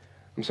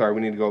 I'm sorry,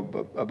 we need to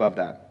go above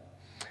that.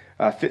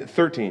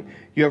 13,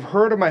 you have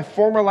heard of my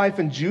former life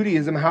in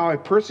Judaism, how I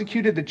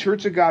persecuted the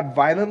church of God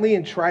violently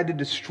and tried to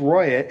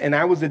destroy it, and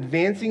I was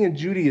advancing in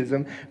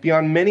Judaism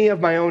beyond many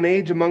of my own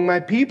age among my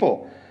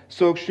people.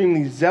 So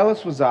extremely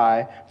zealous was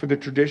I for the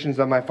traditions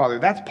of my father.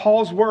 That's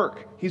Paul's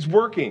work. He's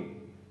working.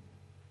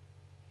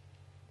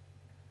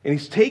 And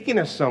he's taking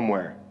us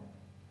somewhere.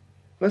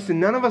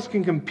 Listen, none of us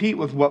can compete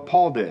with what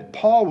Paul did.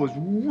 Paul was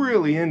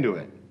really into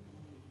it.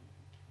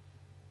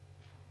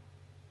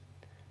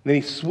 Then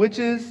he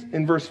switches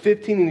in verse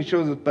 15 and he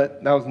shows us,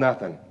 but that was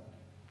nothing.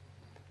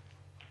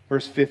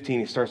 Verse 15,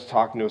 he starts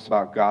talking to us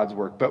about God's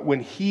work. But when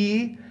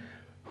he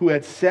who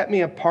had set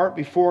me apart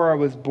before I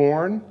was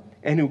born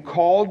and who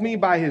called me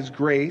by his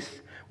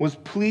grace was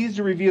pleased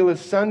to reveal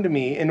his son to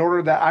me in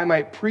order that I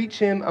might preach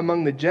him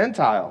among the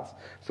Gentiles.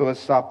 So let's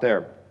stop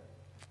there.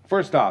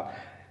 First off,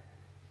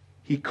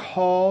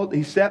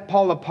 he set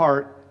Paul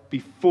apart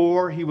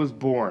before he was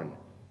born.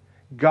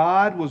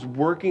 God was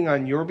working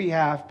on your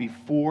behalf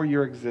before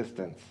your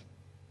existence.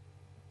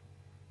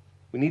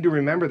 We need to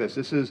remember this.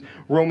 This is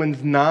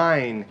Romans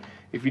 9,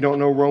 if you don't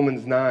know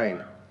Romans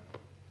 9.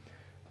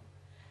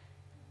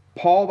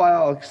 Paul, by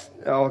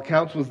all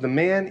accounts, was the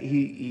man.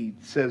 He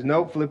says,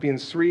 no,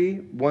 Philippians 3,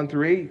 1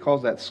 through 8, he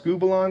calls that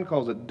scubalon,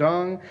 calls it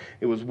dung.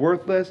 It was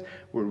worthless.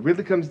 What it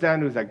really comes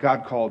down to is that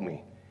God called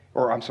me.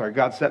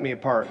 God set me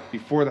apart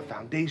before the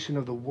foundation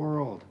of the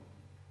world.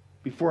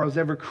 Before I was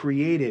ever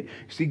created.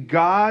 You see,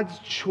 God's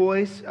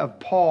choice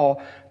of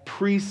Paul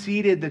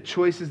preceded the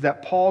choices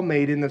that Paul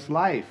made in this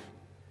life.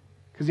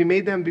 Because he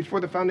made them before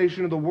the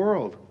foundation of the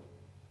world.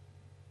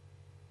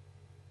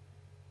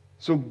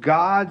 So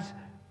God's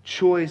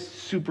choice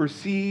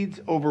supersedes,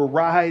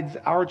 overrides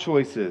our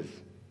choices.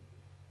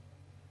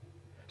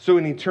 So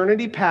in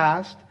eternity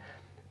past,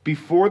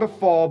 before the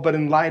fall, but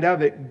in light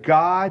of it,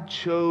 God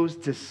chose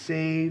to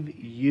save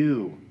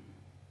you.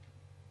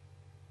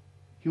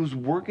 He was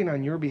working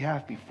on your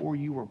behalf before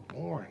you were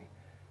born,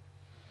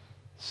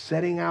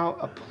 setting out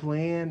a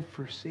plan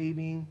for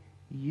saving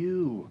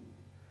you,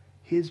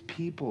 his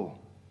people.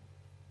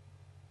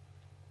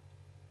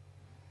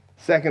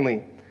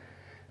 Secondly,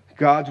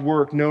 God's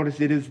work, notice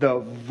it is the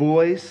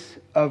voice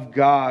of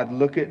God.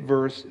 Look at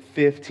verse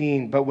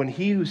 15. But when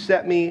he who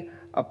set me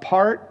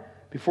apart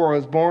before I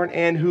was born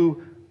and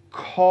who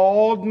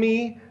called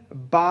me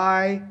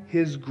by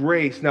his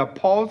grace. Now,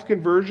 Paul's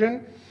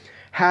conversion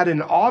had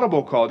an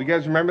audible call. Do you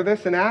guys remember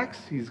this in Acts?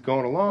 He's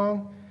going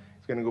along.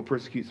 He's going to go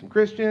persecute some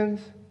Christians.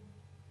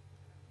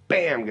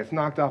 Bam, gets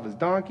knocked off his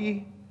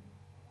donkey.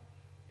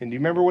 And do you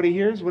remember what he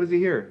hears? What does he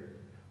hear?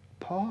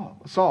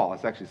 Saul.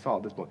 It's actually Saul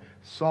at this point.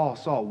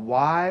 Saul,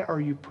 why are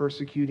you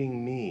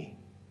persecuting me?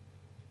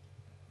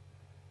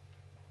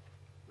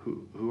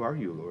 Who are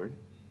you, Lord?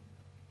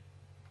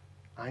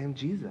 I am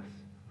Jesus,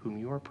 whom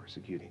you are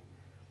persecuting.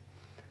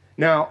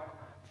 Now,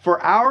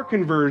 for our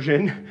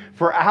conversion,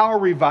 for our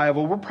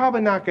revival, we're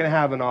probably not going to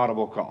have an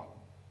audible call.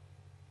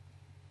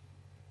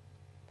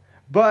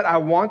 But I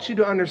want you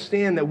to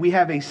understand that we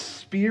have a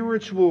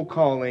spiritual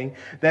calling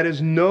that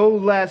is no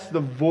less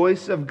the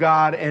voice of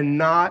God and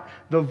not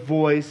the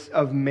voice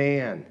of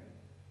man.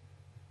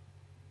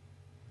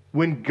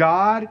 When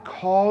God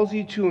calls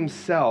you to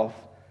himself,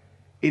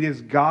 it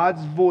is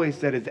God's voice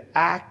that is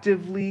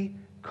actively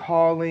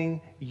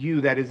calling you,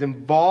 that is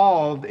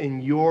involved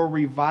in your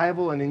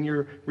revival and in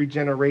your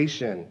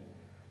regeneration.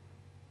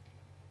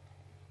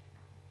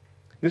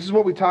 This is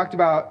what we talked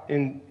about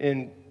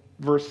in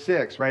verse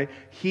 6, right?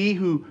 He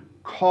who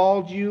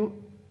called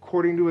you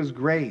according to his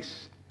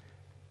grace.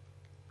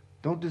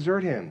 Don't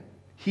desert him.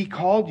 He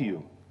called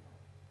you.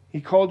 He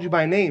called you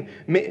by name.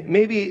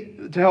 Maybe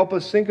to help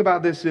us think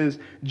about this is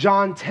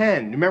John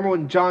 10. Remember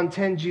when John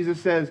 10, Jesus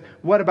says,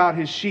 what about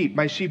his sheep?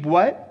 My sheep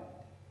what?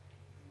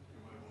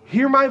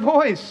 Hear my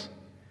voice.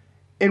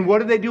 And what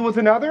do they do with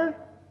another?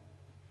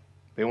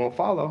 They won't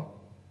follow.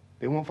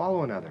 They won't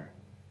follow another.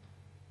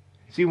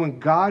 See, when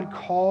God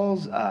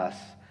calls us,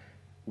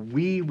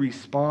 we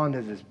respond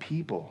as his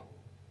people.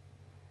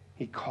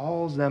 He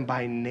calls them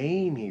by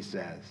name, he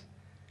says,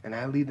 and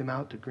I lead them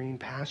out to green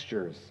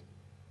pastures.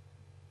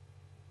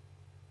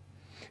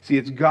 See,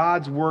 it's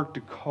God's work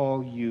to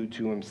call you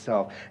to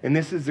himself. And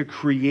this is the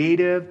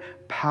creative,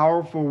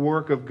 powerful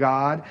work of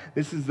God.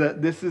 This is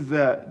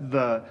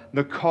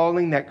the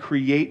calling that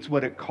creates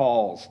what it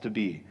calls to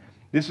be.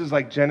 This is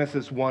like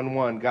Genesis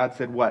 1:1. God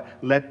said what?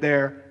 Let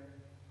there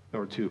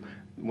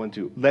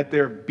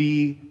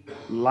be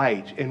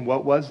light. And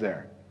what was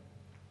there?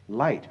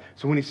 Light.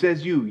 So when he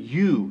says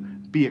you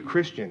be a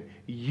Christian.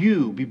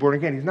 You be born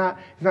again. He's not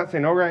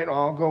saying, all right,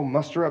 I'll go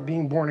muster up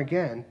being born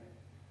again.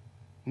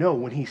 No,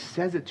 when he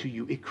says it to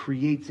you, it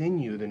creates in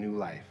you the new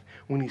life.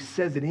 When he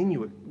says it in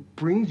you, it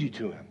brings you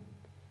to him.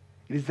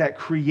 It is that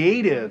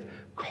creative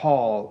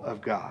call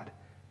of God.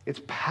 It's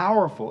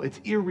powerful. It's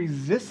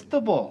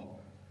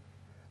irresistible.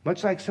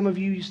 Much like some of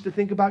you used to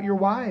think about your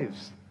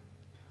wives.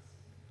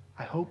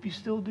 I hope you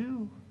still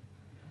do.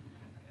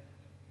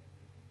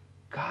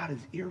 God is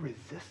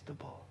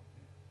irresistible.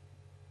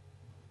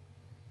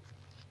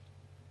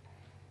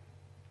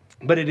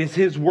 But it is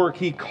his work.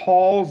 He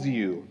calls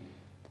you.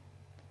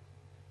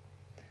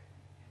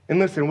 And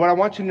listen, what I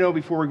want you to know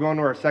before we go on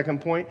to our second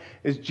point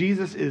is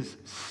Jesus is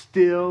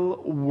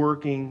still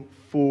working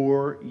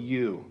for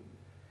you.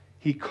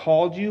 He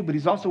called you, but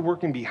he's also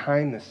working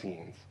behind the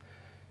scenes.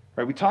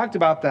 Right? We talked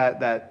about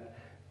that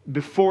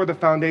before the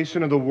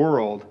foundation of the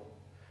world.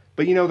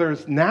 But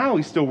now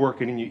he's still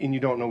working and you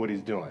don't know what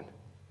he's doing.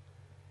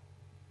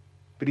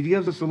 But he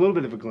gives us a little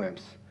bit of a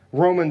glimpse.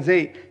 Romans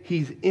 8,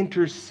 he's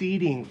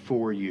interceding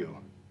for you.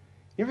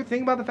 You ever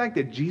think about the fact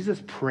that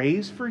Jesus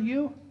prays for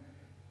you?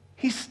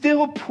 He's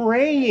still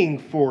praying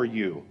for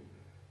you.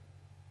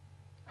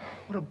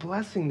 What a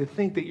blessing to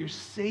think that your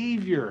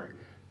Savior.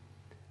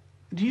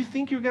 Do you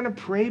think you're going to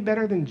pray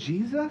better than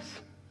Jesus?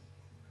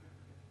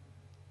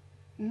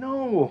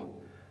 No.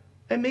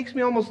 It makes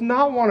me almost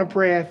not want to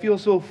pray. I feel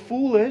so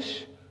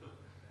foolish.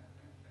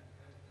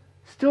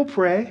 Still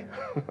pray,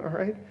 all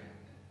right?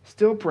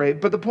 Still pray.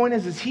 But the point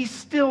is he's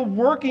still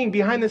working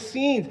behind the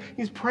scenes.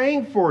 He's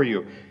praying for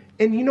you.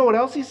 And you know what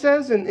else he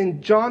says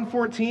in John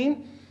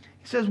 14?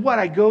 He says, what?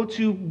 I go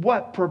to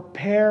what?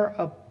 Prepare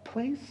a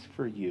place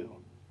for you.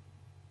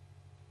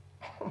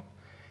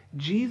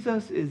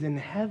 Jesus is in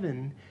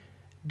heaven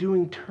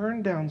doing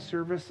turn-down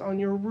service on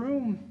your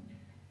room,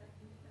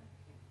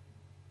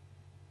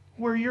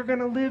 where you're going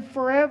to live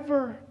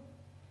forever.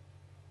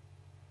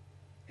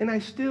 And I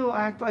still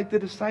act like the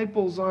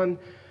disciples on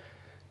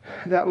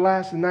that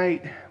last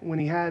night when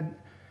he had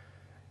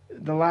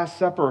the Last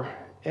Supper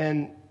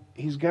and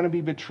he's going to be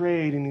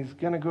betrayed and he's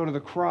going to go to the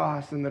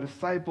cross, and the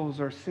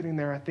disciples are sitting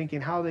there thinking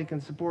how they can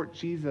support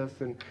Jesus.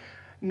 And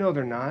no,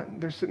 they're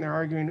not. They're sitting there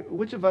arguing,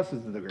 which of us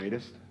is the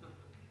greatest?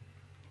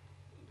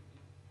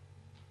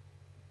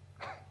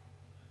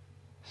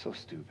 So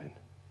stupid.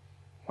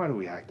 Why do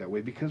we act that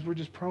way? Because we're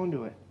just prone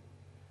to it.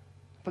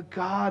 But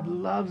God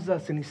loves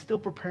us, and he's still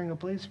preparing a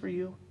place for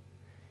you.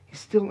 He's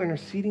still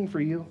interceding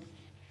for you.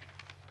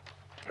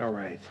 All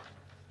right.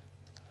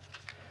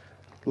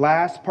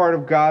 Last part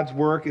of God's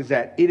work is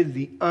that it is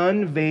the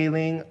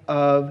unveiling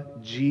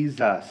of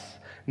Jesus.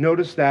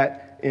 Notice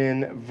that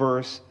in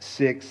verse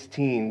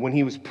 16. When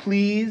he was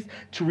pleased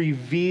to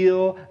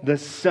reveal the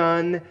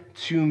Son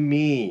to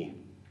me.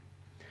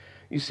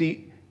 You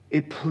see,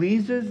 it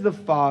pleases the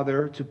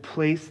Father to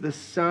place the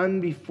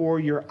Son before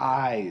your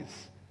eyes,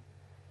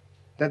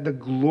 that the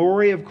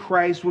glory of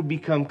Christ would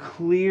become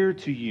clear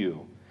to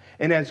you.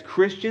 And as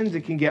Christians,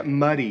 it can get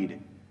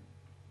muddied.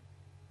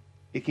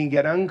 It can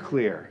get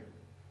unclear.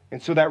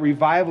 And so that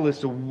revival is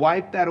to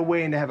wipe that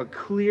away and to have a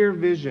clear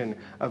vision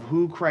of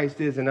who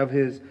Christ is and of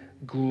his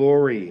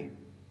glory.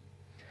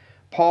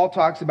 Paul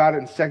talks about it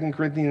in 2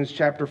 Corinthians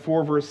chapter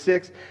 4, verse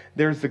 6.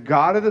 There's the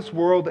God of this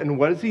world, and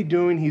what is he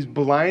doing? He's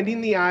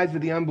blinding the eyes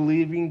of the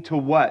unbelieving to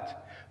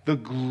what? The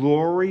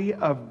glory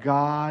of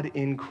God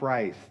in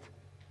Christ.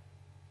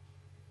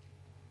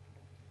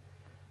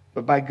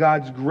 But by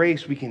God's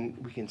grace, we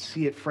can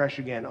see it fresh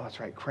again. Oh,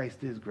 that's right.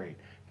 Christ is great.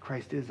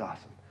 Christ is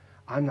awesome.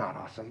 I'm not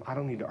awesome. I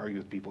don't need to argue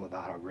with people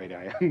about how great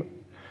I am.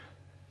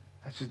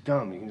 That's just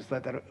dumb. You can just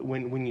let that.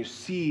 When you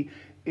see,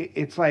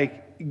 it's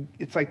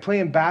like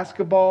playing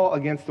basketball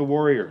against the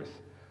Warriors.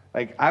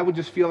 Like, I would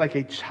just feel like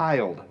a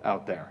child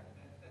out there.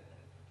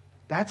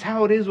 That's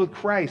how it is with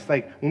Christ.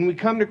 Like, when we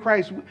come to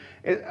Christ,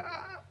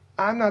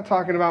 I'm not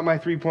talking about my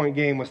three-point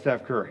game with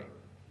Steph Curry.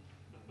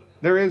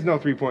 There is no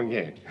three-point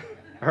game.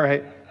 All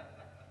right?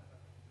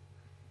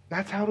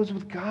 That's how it is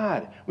with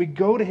God. We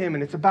go to him,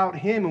 and it's about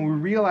him, and we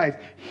realize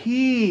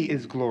he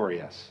is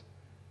glorious.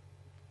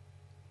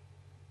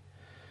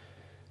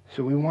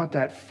 So we want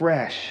that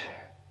fresh.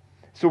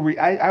 So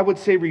I would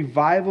say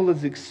revival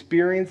is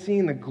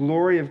experiencing the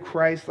glory of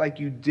Christ like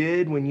you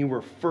did when you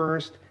were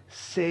first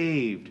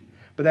saved.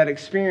 But that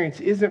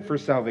experience isn't for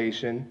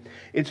salvation.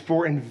 It's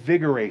for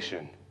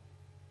invigoration.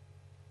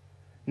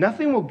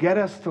 Nothing will get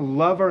us to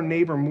love our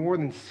neighbor more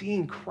than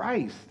seeing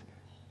Christ.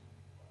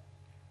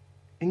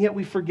 And yet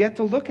we forget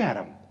to look at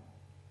him.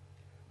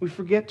 We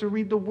forget to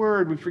read the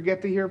word. We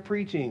forget to hear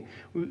preaching.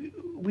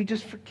 We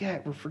just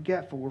forget. We're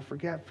forgetful. We're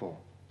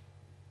forgetful.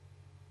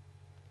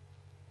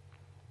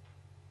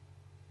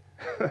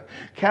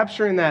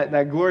 Capturing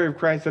that glory of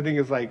Christ, I think,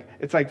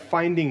 it's like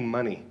finding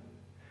money.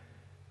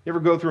 You ever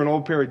go through an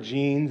old pair of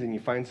jeans and you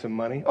find some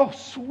money? Oh,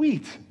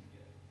 sweet.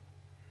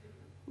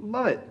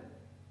 Love it.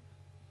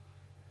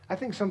 I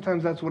think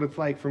sometimes that's what it's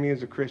like for me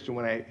as a Christian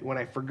when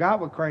I forgot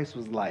what Christ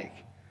was like.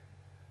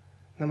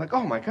 And I'm like,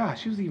 oh my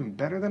gosh, he was even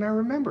better than I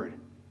remembered.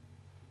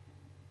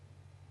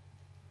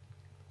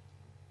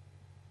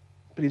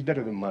 But he's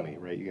better than money,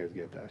 right? You guys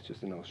get that. It's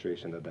just an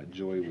illustration of that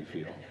joy we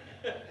feel.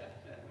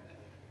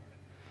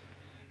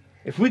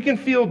 If we can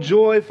feel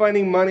joy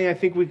finding money, I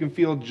think we can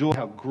feel joy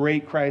how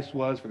great Christ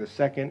was for the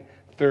second,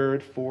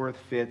 third, fourth,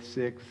 fifth,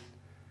 sixth,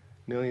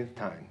 millionth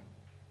time.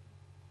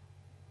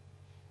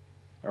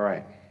 All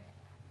right.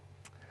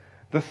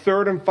 The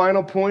third and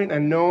final point, I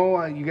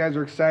know you guys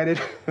are excited.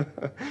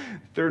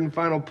 Third and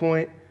final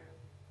point,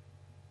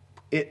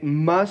 it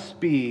must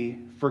be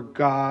for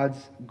God's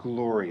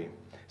glory.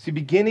 See,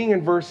 beginning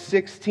in verse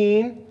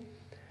 16,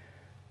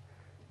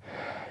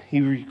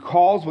 he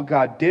recalls what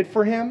God did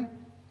for him.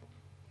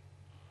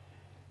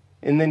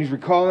 And then he's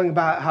recalling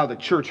about how the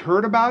church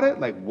heard about it.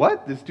 Like,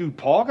 what? This dude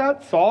Saul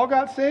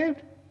got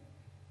saved?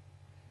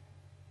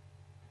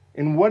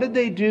 And what did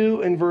they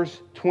do in verse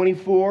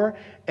 24?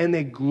 And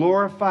they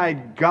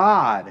glorified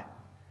God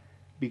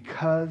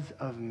because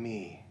of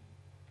me.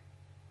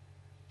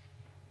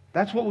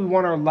 That's what we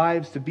want our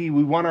lives to be.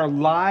 We want our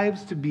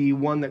lives to be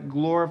one that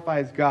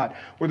glorifies God,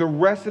 where the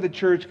rest of the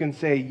church can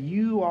say,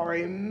 you are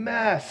a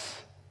mess.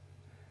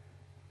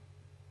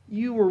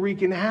 You were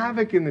wreaking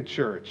havoc in the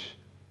church.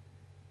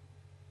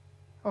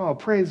 Oh,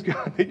 praise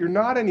God that you're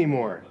not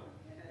anymore.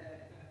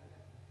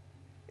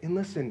 And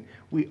listen,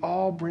 we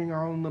all bring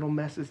our own little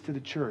messes to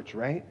the church,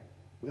 right?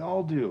 We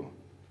all do.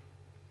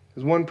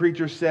 As one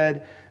preacher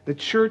said, the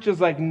church is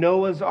like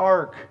Noah's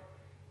Ark.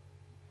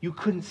 You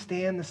couldn't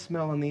stand the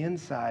smell on the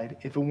inside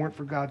if it weren't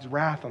for God's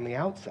wrath on the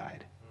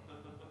outside.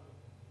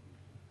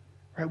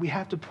 Right? We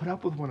have to put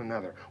up with one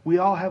another. We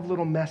all have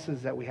little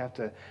messes that we have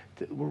to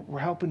we're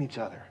helping each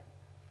other.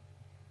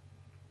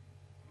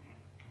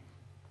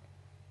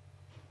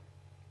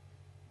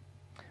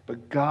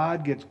 But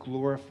God gets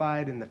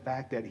glorified in the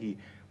fact that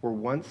we're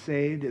once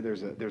saved.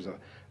 There's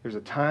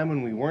a time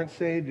when we weren't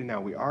saved, and now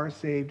we are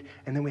saved.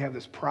 And then we have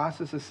this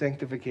process of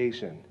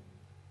sanctification.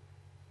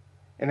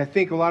 And I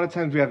think a lot of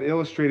times we have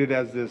illustrated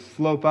as this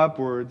slope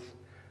upwards.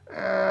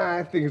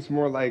 I think it's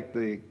more like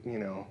the,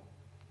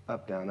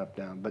 up, down, up,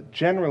 down. But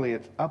generally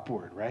it's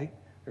upward, right?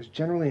 There's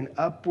generally an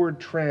upward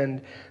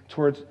trend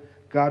towards,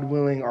 God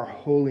willing, our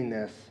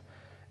holiness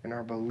and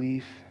our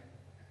belief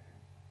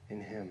in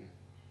Him.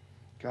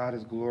 God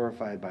is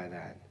glorified by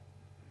that.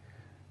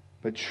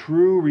 But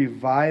true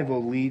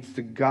revival leads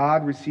to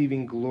God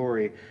receiving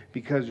glory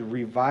because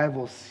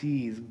revival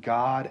sees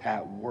God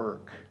at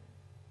work.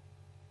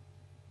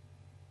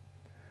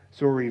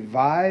 So a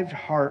revived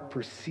heart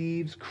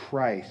perceives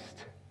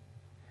Christ,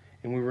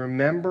 and we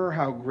remember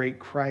how great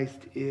Christ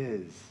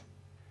is.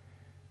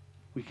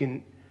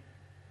 It's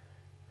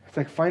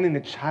like finding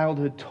a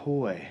childhood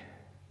toy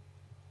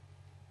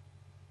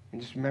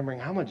and just remembering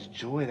how much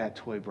joy that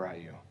toy brought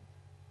you.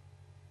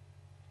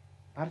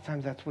 A lot of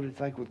times that's what it's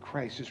like with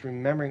Christ, just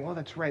remembering, oh,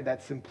 that's right,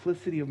 that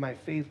simplicity of my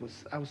faith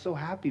I was so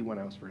happy when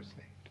I was first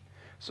saved.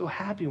 So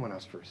happy when I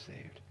was first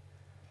saved.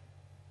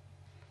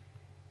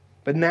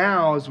 But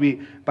now,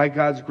 by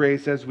God's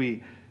grace, as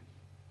we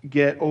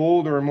get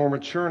older and more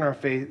mature in our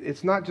faith,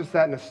 it's not just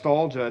that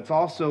nostalgia. It's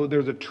also,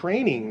 there's a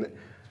training.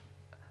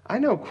 I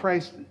know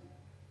Christ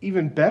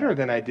even better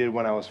than I did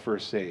when I was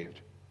first saved.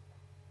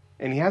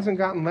 And He hasn't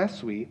gotten less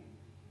sweet.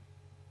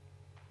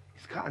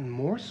 He's gotten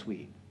more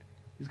sweet.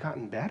 He's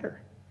gotten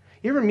better.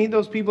 You ever meet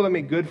those people that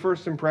make good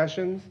first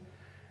impressions?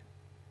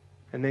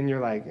 And then you're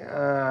like,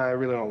 I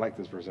really don't like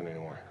this person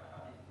anymore.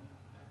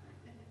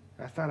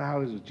 That's not how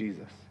it is with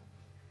Jesus.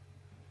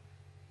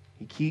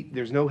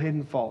 There's no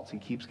hidden faults. He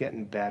keeps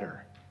getting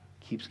better.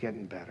 Keeps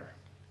getting better.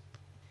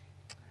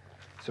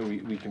 So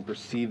we can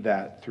perceive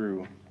that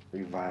through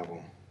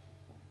revival.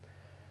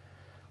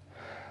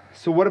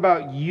 So what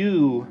about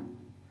you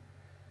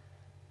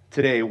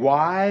today?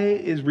 Why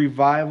is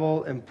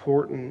revival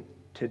important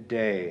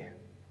today?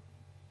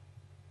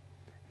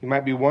 You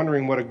might be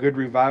wondering what a good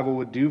revival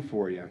would do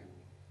for you.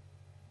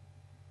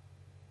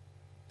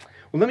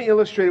 Well, let me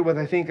illustrate it with,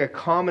 I think, a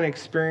common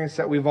experience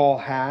that we've all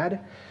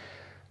had.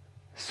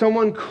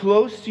 Someone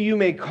close to you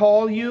may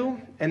call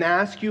you and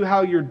ask you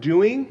how you're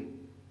doing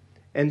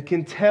and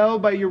can tell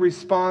by your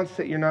response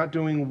that you're not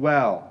doing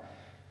well.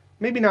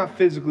 Maybe not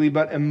physically,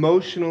 but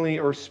emotionally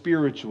or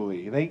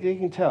spiritually. They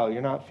can tell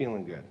you're not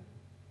feeling good.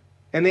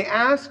 And they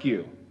ask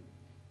you,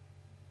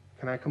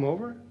 can I come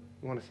over?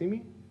 You want to see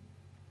me?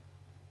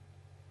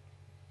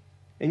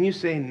 And you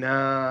say,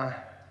 nah,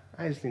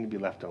 I just need to be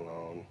left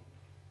alone.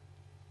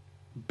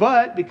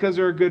 But because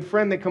they're a good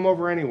friend, they come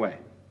over anyway.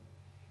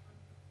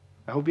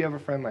 I hope you have a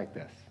friend like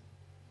this.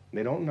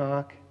 They don't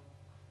knock.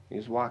 You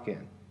just walk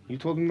in. You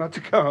told them not to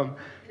come,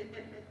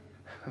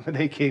 but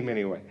they came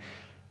anyway.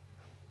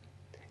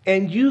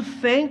 And you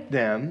thank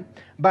them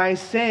by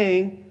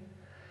saying,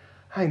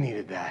 I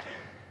needed that.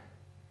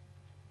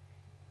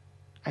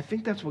 I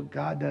think that's what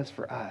God does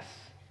for us.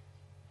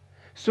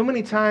 So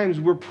many times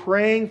we're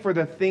praying for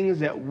the things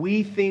that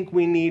we think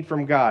we need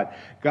from God.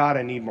 God,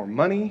 I need more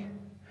money.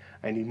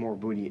 I need more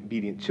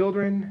obedient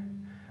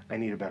children. I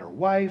need a better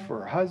wife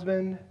or a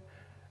husband.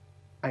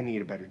 I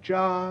need a better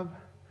job.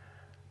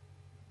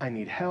 I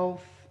need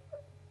health.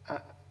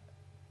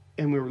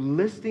 And we're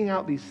listing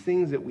out these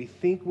things that we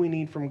think we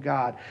need from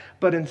God.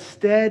 But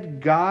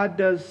instead, God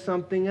does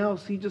something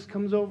else. He just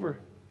comes over.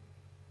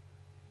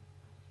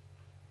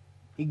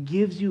 He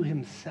gives you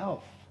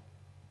Himself.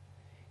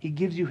 He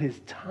gives you His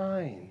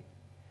time.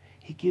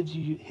 He gives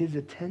you His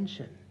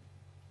attention.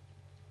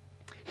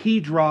 He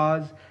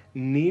draws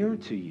near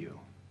to you.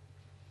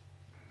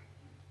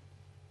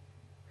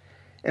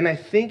 And I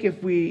think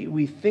if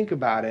we think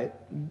about it,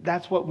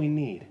 that's what we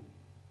need.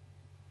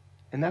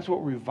 And that's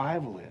what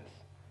revival is.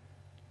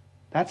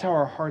 That's how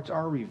our hearts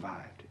are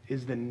revived,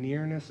 is the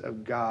nearness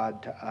of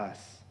God to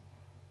us.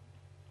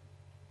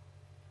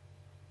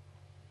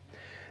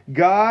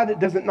 God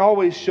doesn't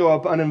always show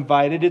up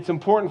uninvited. It's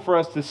important for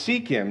us to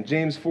seek him.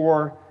 James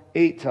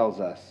 4:8 tells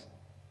us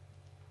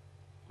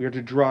we are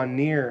to draw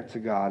near to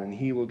God and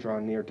he will draw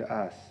near to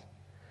us.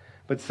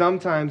 But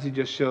sometimes he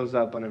just shows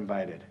up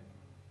uninvited.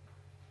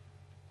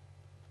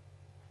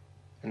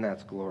 And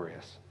that's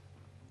glorious.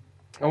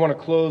 I want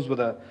to close with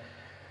a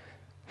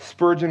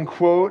Spurgeon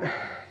quote.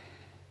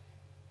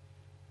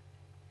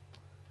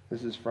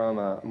 This is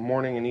from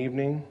Morning and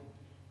Evening.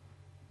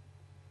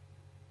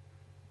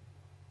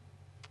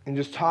 And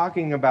just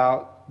talking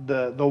about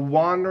the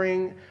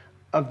wandering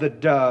of the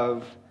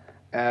dove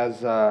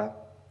as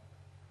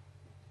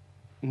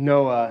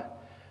Noah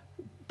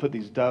put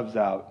these doves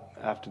out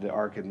after the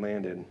ark had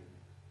landed.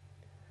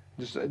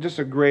 Just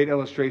a great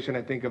illustration,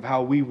 I think, of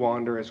how we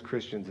wander as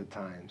Christians at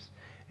times.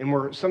 And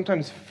we're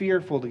sometimes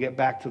fearful to get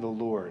back to the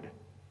Lord.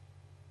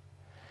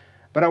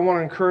 But I want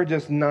to encourage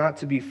us not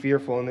to be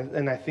fearful.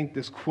 And I think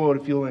this quote,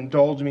 if you'll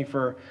indulge me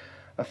for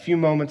a few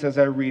moments as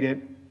I read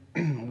it,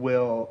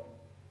 will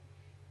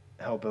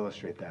help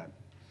illustrate that.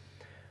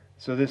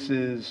 So this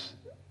is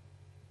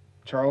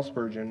Charles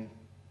Spurgeon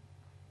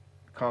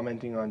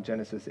commenting on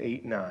Genesis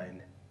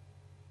 8:9.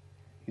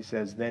 He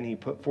says, "Then he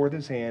put forth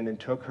his hand and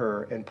took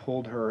her and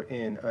pulled her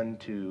in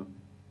unto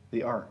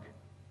the ark."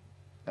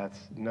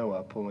 That's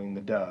Noah pulling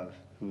the dove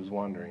who was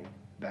wandering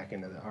back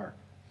into the ark.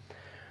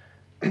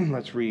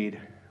 Let's read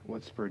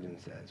what Spurgeon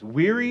says.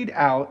 "Wearied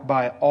out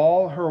by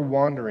all her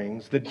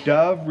wanderings, the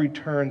dove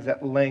returns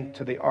at length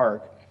to the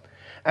ark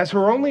as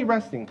her only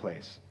resting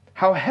place.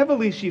 How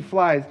heavily she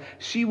flies,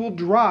 she will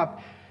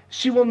drop.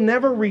 She will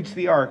never reach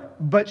the ark,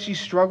 but she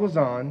struggles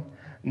on.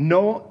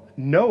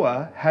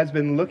 Noah has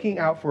been looking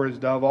out for his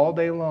dove all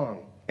day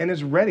long and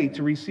is ready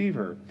to receive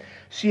her.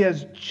 She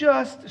has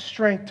just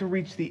strength to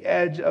reach the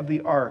edge of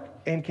the ark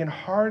and can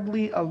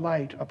hardly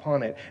alight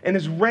upon it, and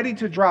is ready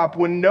to drop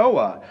when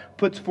Noah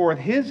puts forth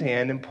his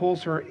hand and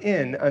pulls her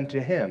in unto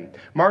him."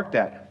 Mark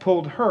that,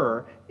 pulled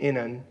her in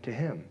unto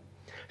him.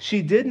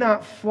 "She did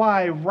not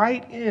fly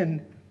right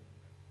in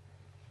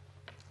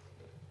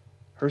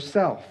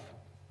herself.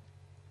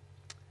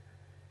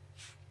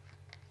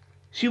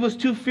 She was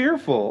too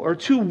fearful or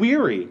too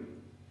weary.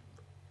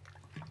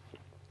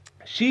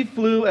 She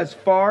flew as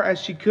far as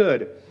she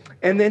could.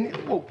 And then,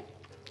 talk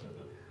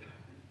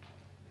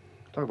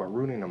about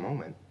ruining a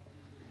moment.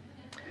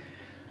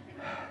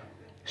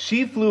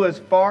 She flew as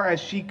far as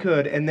she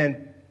could, and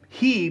then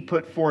he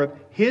put forth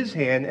his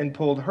hand and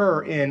pulled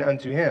her in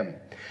unto him.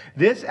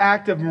 This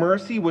act of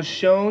mercy was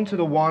shown to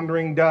the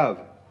wandering dove,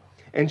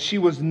 and she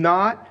was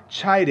not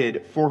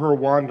chided for her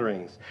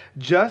wanderings.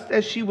 Just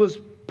as she was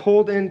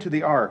pulled into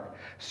the ark,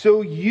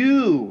 so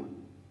you,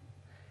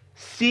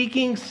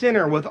 seeking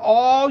sinner with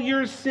all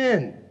your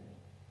sin,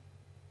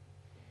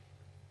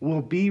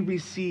 will be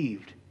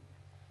received.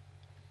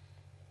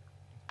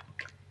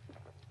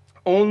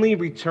 Only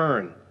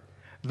return."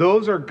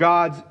 Those are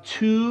God's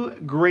two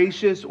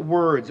gracious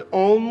words.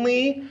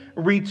 Only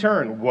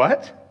return.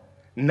 What?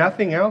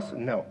 Nothing else?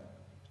 No.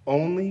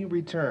 Only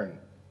return.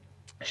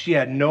 She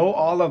had no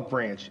olive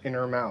branch in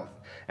her mouth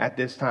at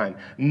this time.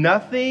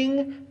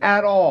 Nothing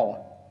at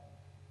all.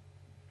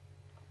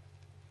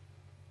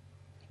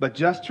 But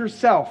just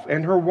herself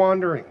and her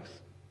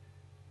wanderings.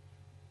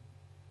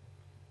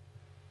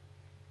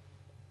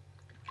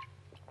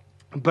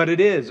 But it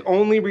is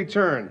only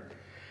return.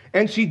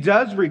 And she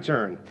does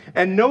return.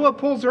 And Noah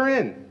pulls her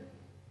in.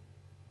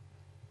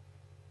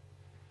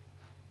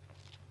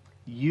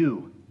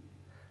 You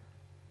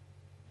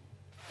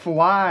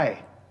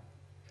fly,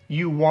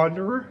 you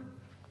wanderer.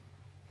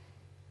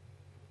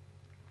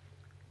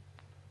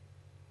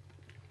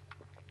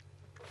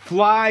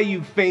 Fly,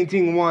 you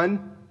fainting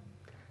one,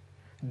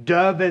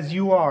 dove as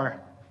you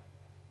are.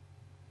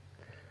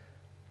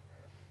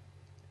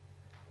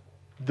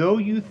 Though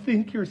you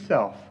think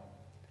yourself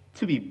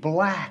to be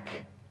black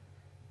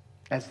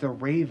as the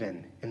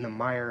raven in the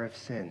mire of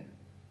sin.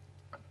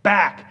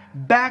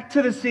 Back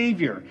to the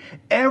Savior.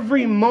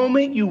 Every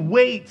moment you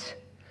wait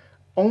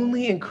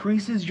only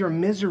increases your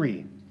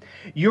misery.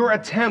 Your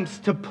attempts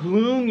to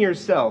plume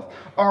yourself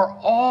are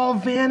all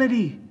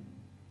vanity.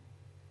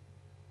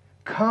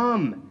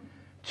 Come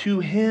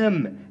to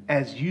him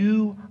as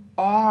you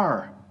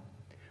are.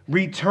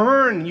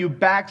 Return, you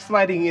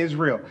backsliding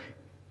Israel.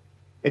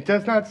 It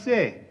does not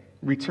say,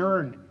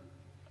 return,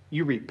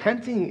 you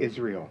repenting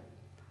Israel.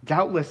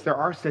 Doubtless there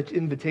are such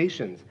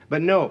invitations.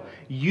 But no,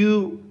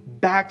 you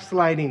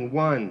backsliding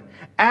one.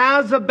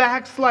 As a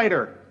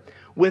backslider,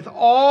 with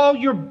all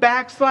your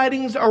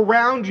backslidings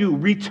around you,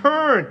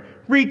 return.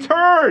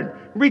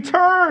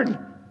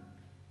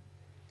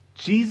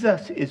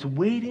 Jesus is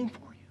waiting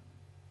for you.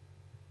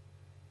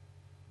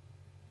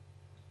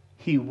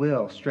 He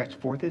will stretch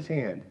forth his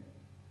hand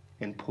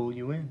and pull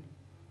you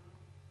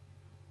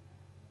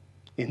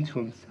into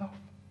himself.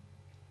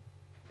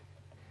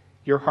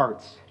 Your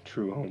heart's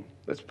true home.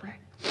 Let's pray.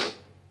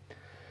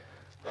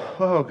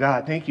 Oh,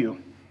 God, thank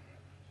you.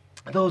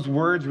 Those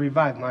words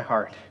revive my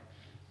heart.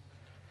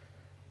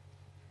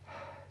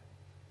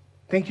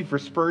 Thank you for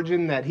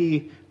Spurgeon, that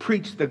he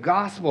preached the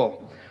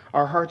gospel.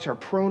 Our hearts are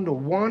prone to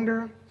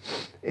wander,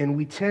 and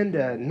we tend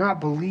to not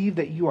believe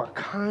that you are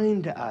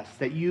kind to us,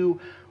 that you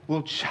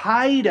will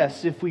chide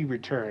us if we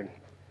return.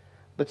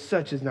 But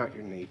such is not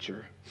your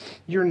nature.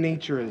 Your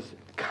nature is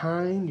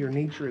kind. Your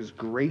nature is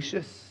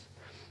gracious.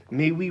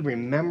 May we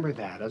remember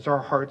that as our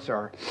hearts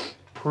are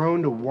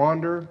prone to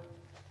wander,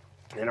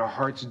 and our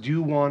hearts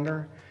do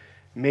wander.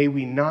 May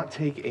we not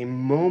take a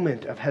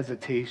moment of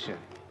hesitation,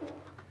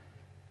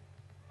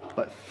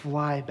 but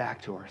fly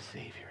back to our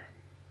Savior.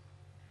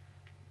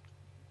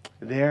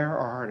 There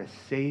our heart is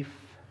safe.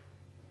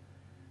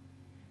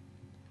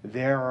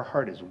 There our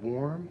heart is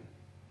warm.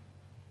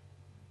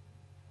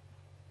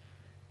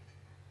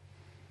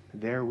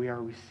 There we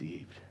are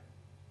received.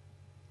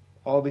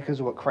 All because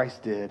of what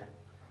Christ did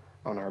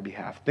on our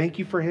behalf. Thank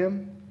you for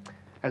him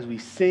as we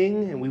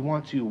sing and we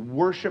want to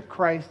worship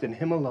Christ and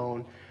him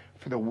alone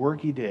for the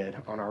work he did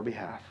on our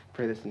behalf.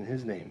 Pray this in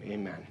his name.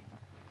 Amen.